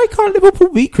 Why can't Liverpool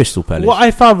beat Crystal Palace? What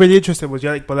I found really interesting was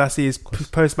Yannick Bolassi's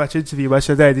post-match interview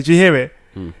yesterday. Did you hear it?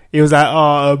 He was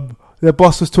like, the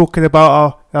boss was talking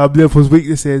about Liverpool's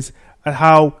weaknesses and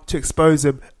how to expose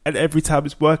them, and every time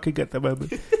it's working at the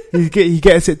moment. he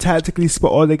gets it tactically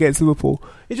spot on against Liverpool.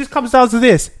 It just comes down to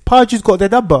this. Pardew's got their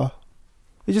number.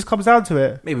 It just comes down to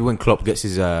it. Maybe when Klopp gets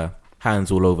his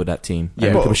hands all over that team,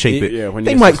 but shape it.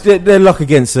 Yeah, Their luck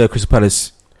against Crystal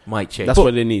Palace might change. That's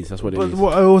what they need. That's what they need.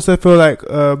 What I also feel like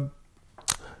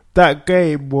that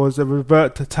game was a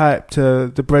revert to type to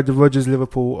the Brendan Rodgers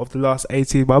Liverpool of the last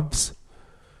 18 months.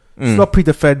 Sloppy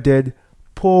defending,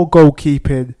 poor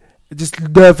goalkeeping, just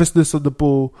nervousness on the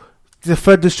ball.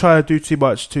 Defenders trying to do too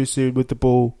much too soon with the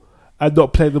ball and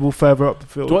not playing the ball further up the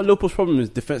field. So what Liverpool's problem is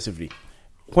defensively.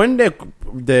 When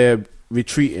they're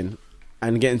retreating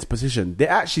and getting into position, they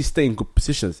actually stay in good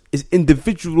positions. It's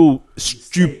individual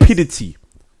stupidity.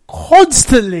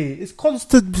 Constantly. It's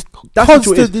constant. That's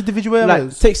constant individual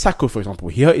errors. Like, take Sacco, for example.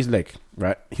 He hurt his leg,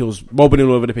 right? He was wobbling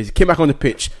all over the place. He came back on the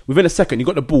pitch. Within a second, he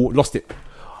got the ball, lost it.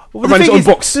 Well, the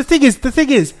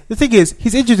thing is,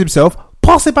 he's injured himself.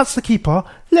 Pass it back to the keeper.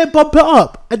 Let him bump it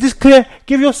up. And just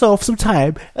give yourself some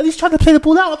time. And he's trying to play the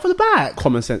ball out from the back.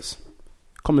 Common sense.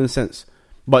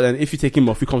 But then if you take him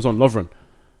off, he comes on Lovren.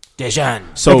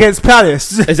 Dejan. So against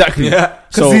Palace. Exactly.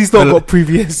 Because he's not got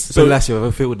previous. So last year,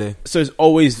 I feel there. So it's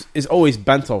always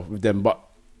banter with them. But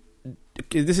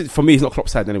this is, for me, it's not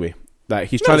Klopp's side anyway. Like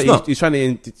he's trying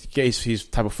to get his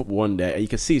type of football on there, and you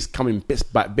can see it's coming bit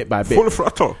by bit.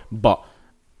 But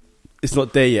it's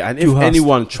not there yet. And if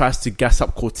anyone tries to gas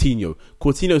up Coutinho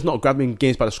is not grabbing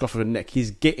games by the scruff of the neck. He's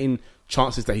getting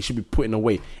chances that he should be putting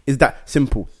away. It's that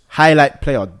simple. Highlight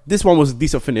player. This one was a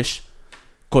decent finish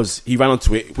because he ran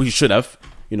onto it, which he should have,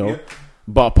 Yeah.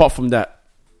 But apart from that,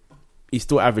 he's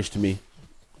still average to me.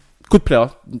 Good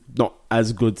player, not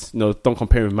as good. Don't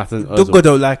compare him with Matters. Dunga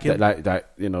don't like him.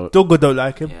 Dunga don't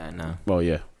like him. Yeah, no. Well,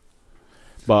 yeah.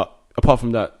 But apart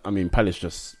from that, I mean, Palace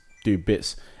just do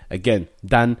bits. Again,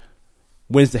 Dan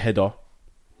wins the header.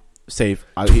 Save.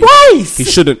 Twice! He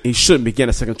shouldn't be getting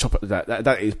a second chop at that.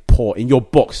 That is poor. In your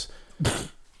box.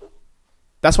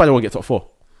 That's why they won't get top 4.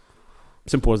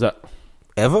 Simple as that.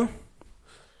 Ever?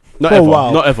 Not ever.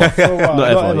 Not ever. Not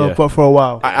ever. Yeah. But for a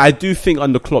while. I do think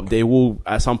under Klopp they will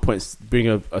at some point bring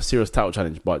a serious title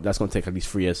challenge, but that's going to take at least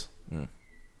 3 years.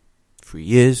 3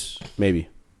 years? Maybe.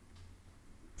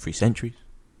 3 centuries?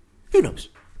 Who knows?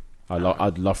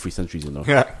 I'd love 3 centuries,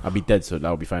 Yeah. I'd be dead, so that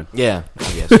would be fine. Yeah,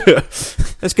 I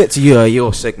guess. Let's get to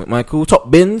your segment, Michael. Top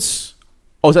bins.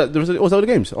 Was that the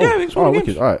games? Yeah, it was all the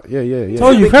games. All right, yeah.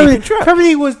 Told you, Premier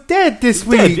League was dead this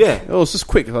week. Yeah. Oh, it's just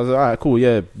quick. I was like, all right, cool.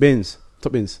 Yeah, bins,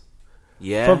 top bins.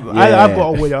 Yeah. I've got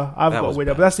a winner.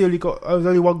 But that's the only goal. There's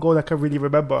only one goal I can really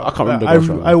remember. I can't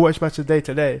remember. I watched Match of the Day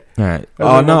today. All right.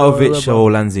 Arnautovic or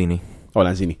Lanzini? Oh,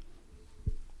 Lanzini.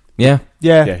 Yeah.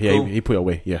 Cool. He put it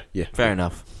away. Yeah. Fair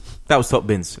enough. That was top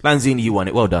bins. Lanzini, you won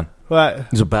it. Well done. Right.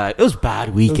 It was a bad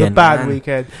weekend. It was a bad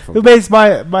weekend. It makes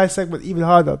my segment even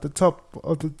harder. The top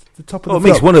of the it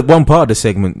makes one part of the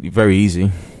segment very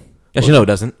easy. Actually, no, it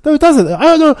doesn't. No, it doesn't. I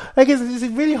don't know. Like it's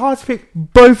really hard to pick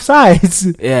both sides.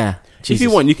 Yeah. If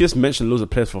you want, you can just mention loads of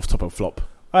players for top and flop.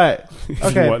 All right. If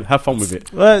Okay. you want, have fun with it.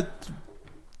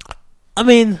 I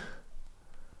mean,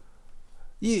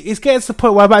 it's getting to the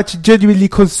point where I'm actually genuinely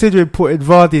considering putting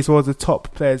Vardy as one of the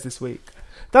top players this week.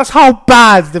 That's how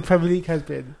bad the Premier League has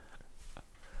been.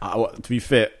 To be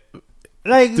fair,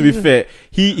 Like,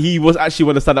 he was actually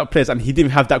one of the standout players, and he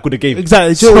didn't have that good a game.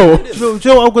 exactly. Do you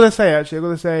know what I'm gonna say? Actually, I'm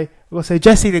gonna say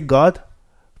Jesse Lingard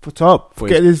for top, For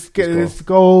getting his his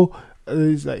goal,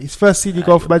 his first senior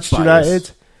goal for Manchester bias.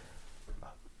 United.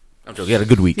 I'm joking. He had a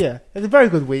good week. Yeah, it's a very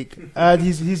good week, and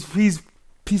he's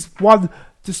won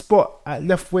the spot at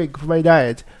left wing for Man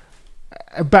United,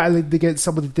 battling against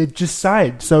somebody they just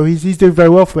signed. So he's doing very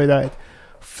well for Man United.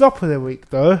 Flop of the week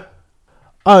though,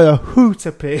 I don't know who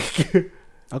to pick.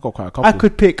 I got quite a couple. I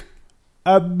could pick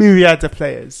a myriad of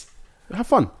players. have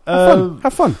fun.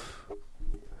 Have fun.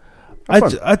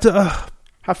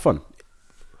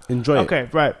 Enjoy it. Okay,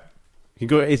 right. You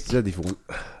can go A to Z if you want.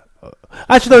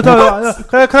 Actually, no.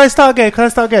 Can I start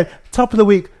again? Top of the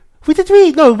week.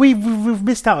 We've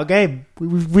missed out a game.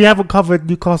 We haven't covered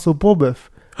Newcastle Bournemouth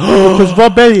because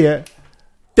Rob Elliott.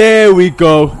 There we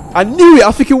go. I knew it. I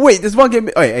was thinking, wait, there's one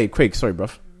game. Hey, Craig, sorry,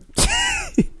 bruv.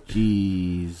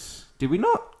 Jeez. Did we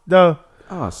not? No,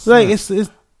 Oh, like it's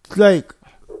like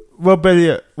Rob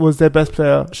Elliott was their best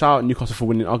player. Shout out Newcastle for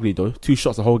winning ugly though. 2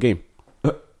 shots the whole game.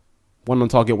 One on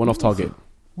target, one off target.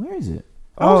 Where is it?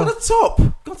 Oh. Oh, at the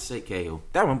top. God's sake, Cahill.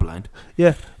 Damn, I'm blind.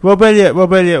 Yeah, Rob Elliott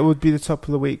would be the top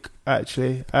of the week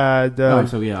actually, and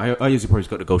So yeah, I usually probably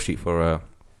got the goal sheet for.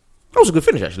 That was a good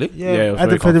finish actually. Yeah, it was and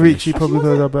very the Federici confident. probably could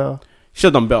have done better. Should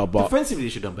have done better, but Defensively, they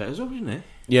should have done better as well, shouldn't they?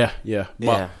 yeah. But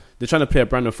Yeah. they're trying to play a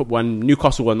brand of football, and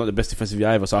Newcastle were not the best defensively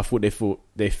either. So I thought they thought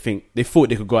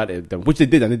they could go at it, which they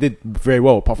did, and they did very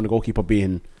well. Apart from the goalkeeper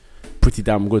being pretty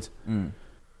damn good.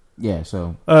 Yeah.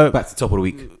 So Back to top of the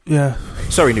week. Yeah,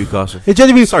 Sorry, Newcastle. it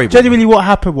genuinely, Sorry, genuinely, what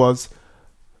happened was,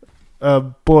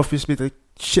 Bournemouth just made a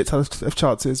shit ton of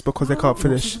chances because they can't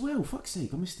finish. As well, fuck's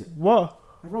sake, I missed it. What?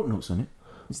 I wrote notes on it.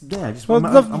 It's there. I just Well,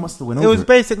 I must have went It over was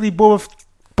basically Bournemouth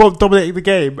dominating the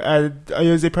game and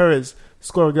Jose Perez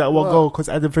scoring that one goal because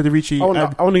Adam Federici I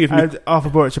want to give and Arthur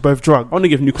Boric are both drunk. I want to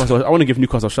give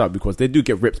Newcastle a shout because they do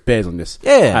get ripped bears on this.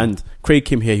 Yeah. And Craig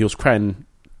came here, he was crying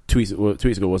 2 weeks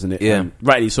ago, wasn't it? Yeah. And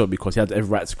rightly so, because he had every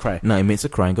right to cry. 90 minutes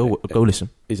of crying. Go listen.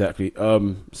 Exactly.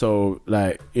 So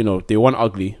like, they won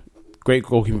ugly. Great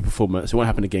goalkeeping performance. It won't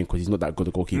happen again because he's not that good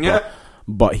a goalkeeper. Yeah.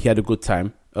 But he had a good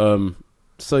time.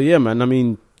 So yeah, man. I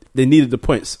mean, they needed the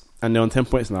points, and they're on 10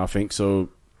 points now, I think. So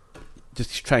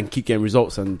just try and keep getting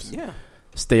results and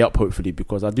stay up, hopefully,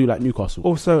 because I do like Newcastle.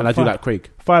 Also, and I do like Craig.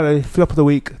 Finally, flop of the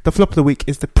week. The flop of the week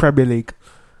is the Premier League.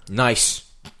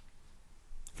 Nice.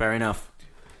 Fair enough.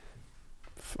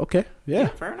 Okay, yeah.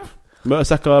 Fair enough.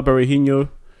 Mertesacker, Berahino.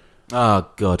 Oh,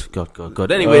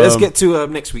 God. Anyway, let's get to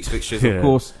next week's fixtures, yeah. of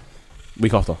course.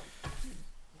 Week after.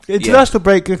 International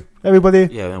break, everybody.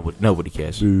 Yeah, nobody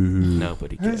cares.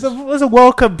 Nobody cares. It was a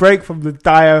welcome break from the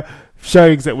dire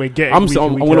showings that we're getting. I'm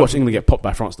going to watch England get popped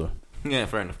by France, though. Yeah,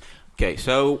 fair enough. Okay,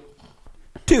 so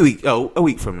a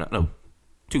week from now. No,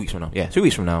 2 weeks from now. Yeah, 2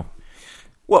 weeks from now.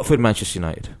 Watford, Manchester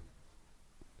United.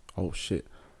 Oh, shit.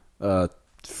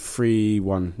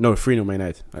 3-1. No, 3-0 Man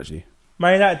United, actually.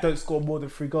 Man United don't score more than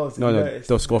 3 goals. No,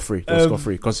 they'll score 3. They'll score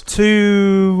 3. Because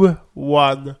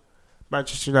 2-1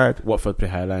 Manchester United. Watford play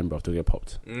high line, bro. They'll get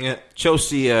popped. Yeah,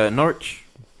 Chelsea, Norwich.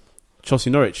 Chelsea,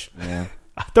 Norwich. Yeah.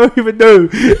 I don't even know.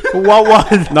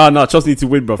 1-1. No, Chelsea need to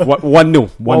win, bro. 1-0.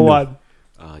 1-1.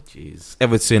 Oh, jeez.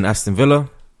 Everton, Aston Villa.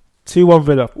 2-1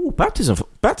 Villa. Ooh, baptism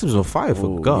on fire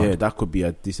for God. Yeah, that could be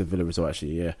a decent Villa result,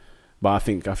 actually, yeah. But I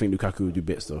think Lukaku will do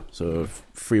bits, though. So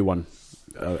 3-1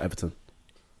 Everton.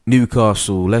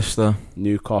 Newcastle, Leicester.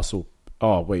 Newcastle.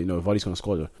 Oh, wait, no. Vardy's going to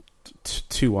score, though.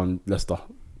 2-1 Leicester.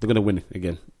 They're going to win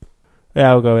again.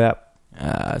 Yeah, I'll go with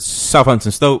that.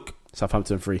 Southampton, Stoke.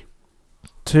 Southampton 3.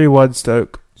 2-1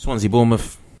 Stoke. Swansea,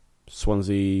 Bournemouth.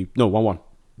 Swansea. No, 1-1.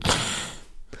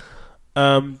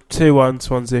 2-1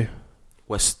 Swansea.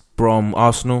 West Brom,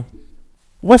 Arsenal.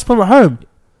 West Brom at home.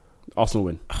 Arsenal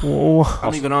win. Oh. I'm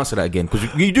not even going to answer that again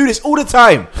because you do this all the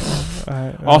time.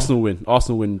 Arsenal win.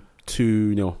 Arsenal win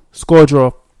 2-0. Score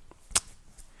draw.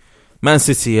 Man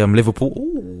City, Liverpool.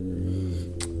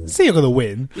 See, you're gonna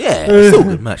win. Yeah, still a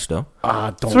good match though.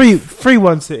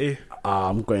 3-1 City.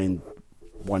 I'm going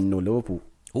 1-0 Liverpool.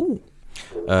 Ooh.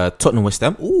 Tottenham, West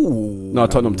Ham. Ooh. No,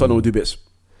 Tottenham will do bits.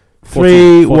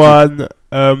 3-1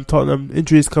 Tottenham.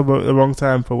 Injuries come at the wrong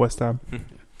time for West Ham.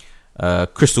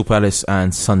 Crystal Palace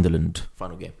and Sunderland.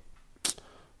 Final game.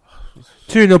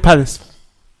 2-0 Palace.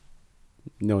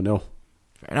 No.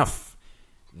 Fair enough.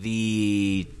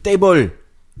 The table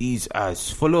is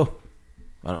as follow.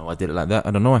 I don't know why I did it like that.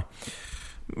 I don't know why.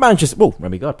 Manchester... Well,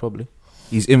 Remy Gard, probably.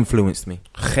 He's influenced me.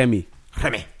 Remy.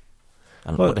 I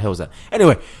don't know what the hell is that.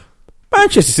 Anyway,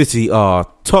 Manchester City are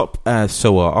top, as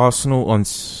so are Arsenal on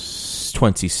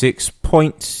 26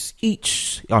 points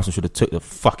each. Arsenal should have took the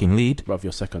fucking lead. Bruv,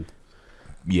 you're second.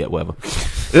 Yeah, whatever.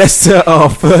 Leicester are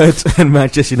third and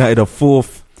Manchester United are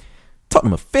fourth.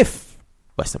 Tottenham are fifth.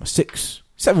 West Ham are sixth.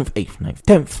 7th, 8th, 9th,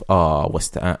 10th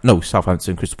are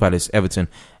Southampton, Crystal Palace, Everton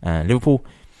and Liverpool.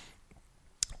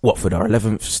 Watford are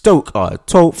 11th. Stoke are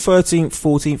 12th, 13th,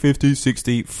 14th, 15th,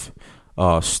 16th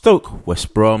are Stoke,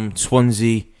 West Brom,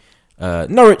 Swansea,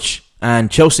 Norwich and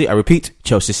Chelsea. I repeat,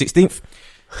 Chelsea 16th.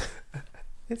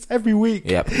 It's every week.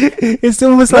 Yeah. It's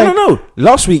almost like... No.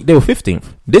 Last week they were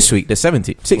 15th. This week they're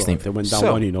 17th, 16th. Well, they went down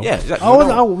one, you know. Yeah, exactly.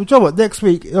 You know what? Next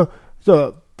week...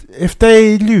 so if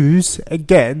they lose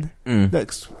again,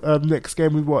 next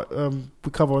game we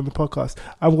cover on the podcast,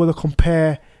 I'm going to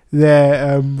compare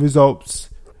their results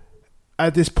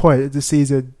at this point of the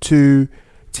season to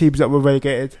teams that were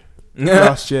relegated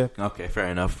last year. Okay, fair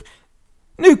enough.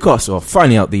 Newcastle are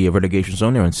finally out the relegation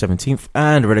zone. They're on 17th,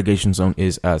 and the relegation zone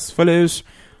is as follows: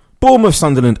 Bournemouth,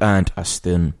 Sunderland, and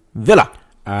Aston Villa.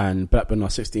 And Blackburn are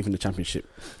 16th in the Championship.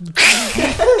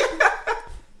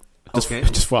 Okay.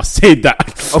 Just for I said that.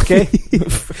 Okay.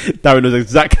 Darren knows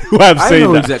exactly why I'm saying that.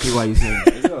 I know exactly why you're saying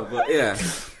that as well, but yeah.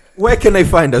 Where can they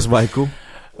find us, Michael?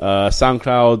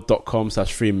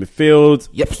 SoundCloud.com/freemidfield.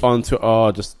 Yep. On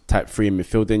Twitter, just type Free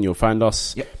Midfield in, you'll find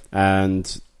us. Yep.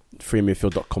 And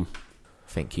freemidfield.com.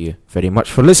 Thank you very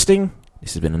much for listening.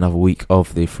 This has been another week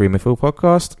of the Free Midfield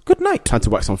podcast. Good night. Time to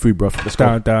wax on food, bruv. Let's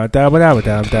go. Down.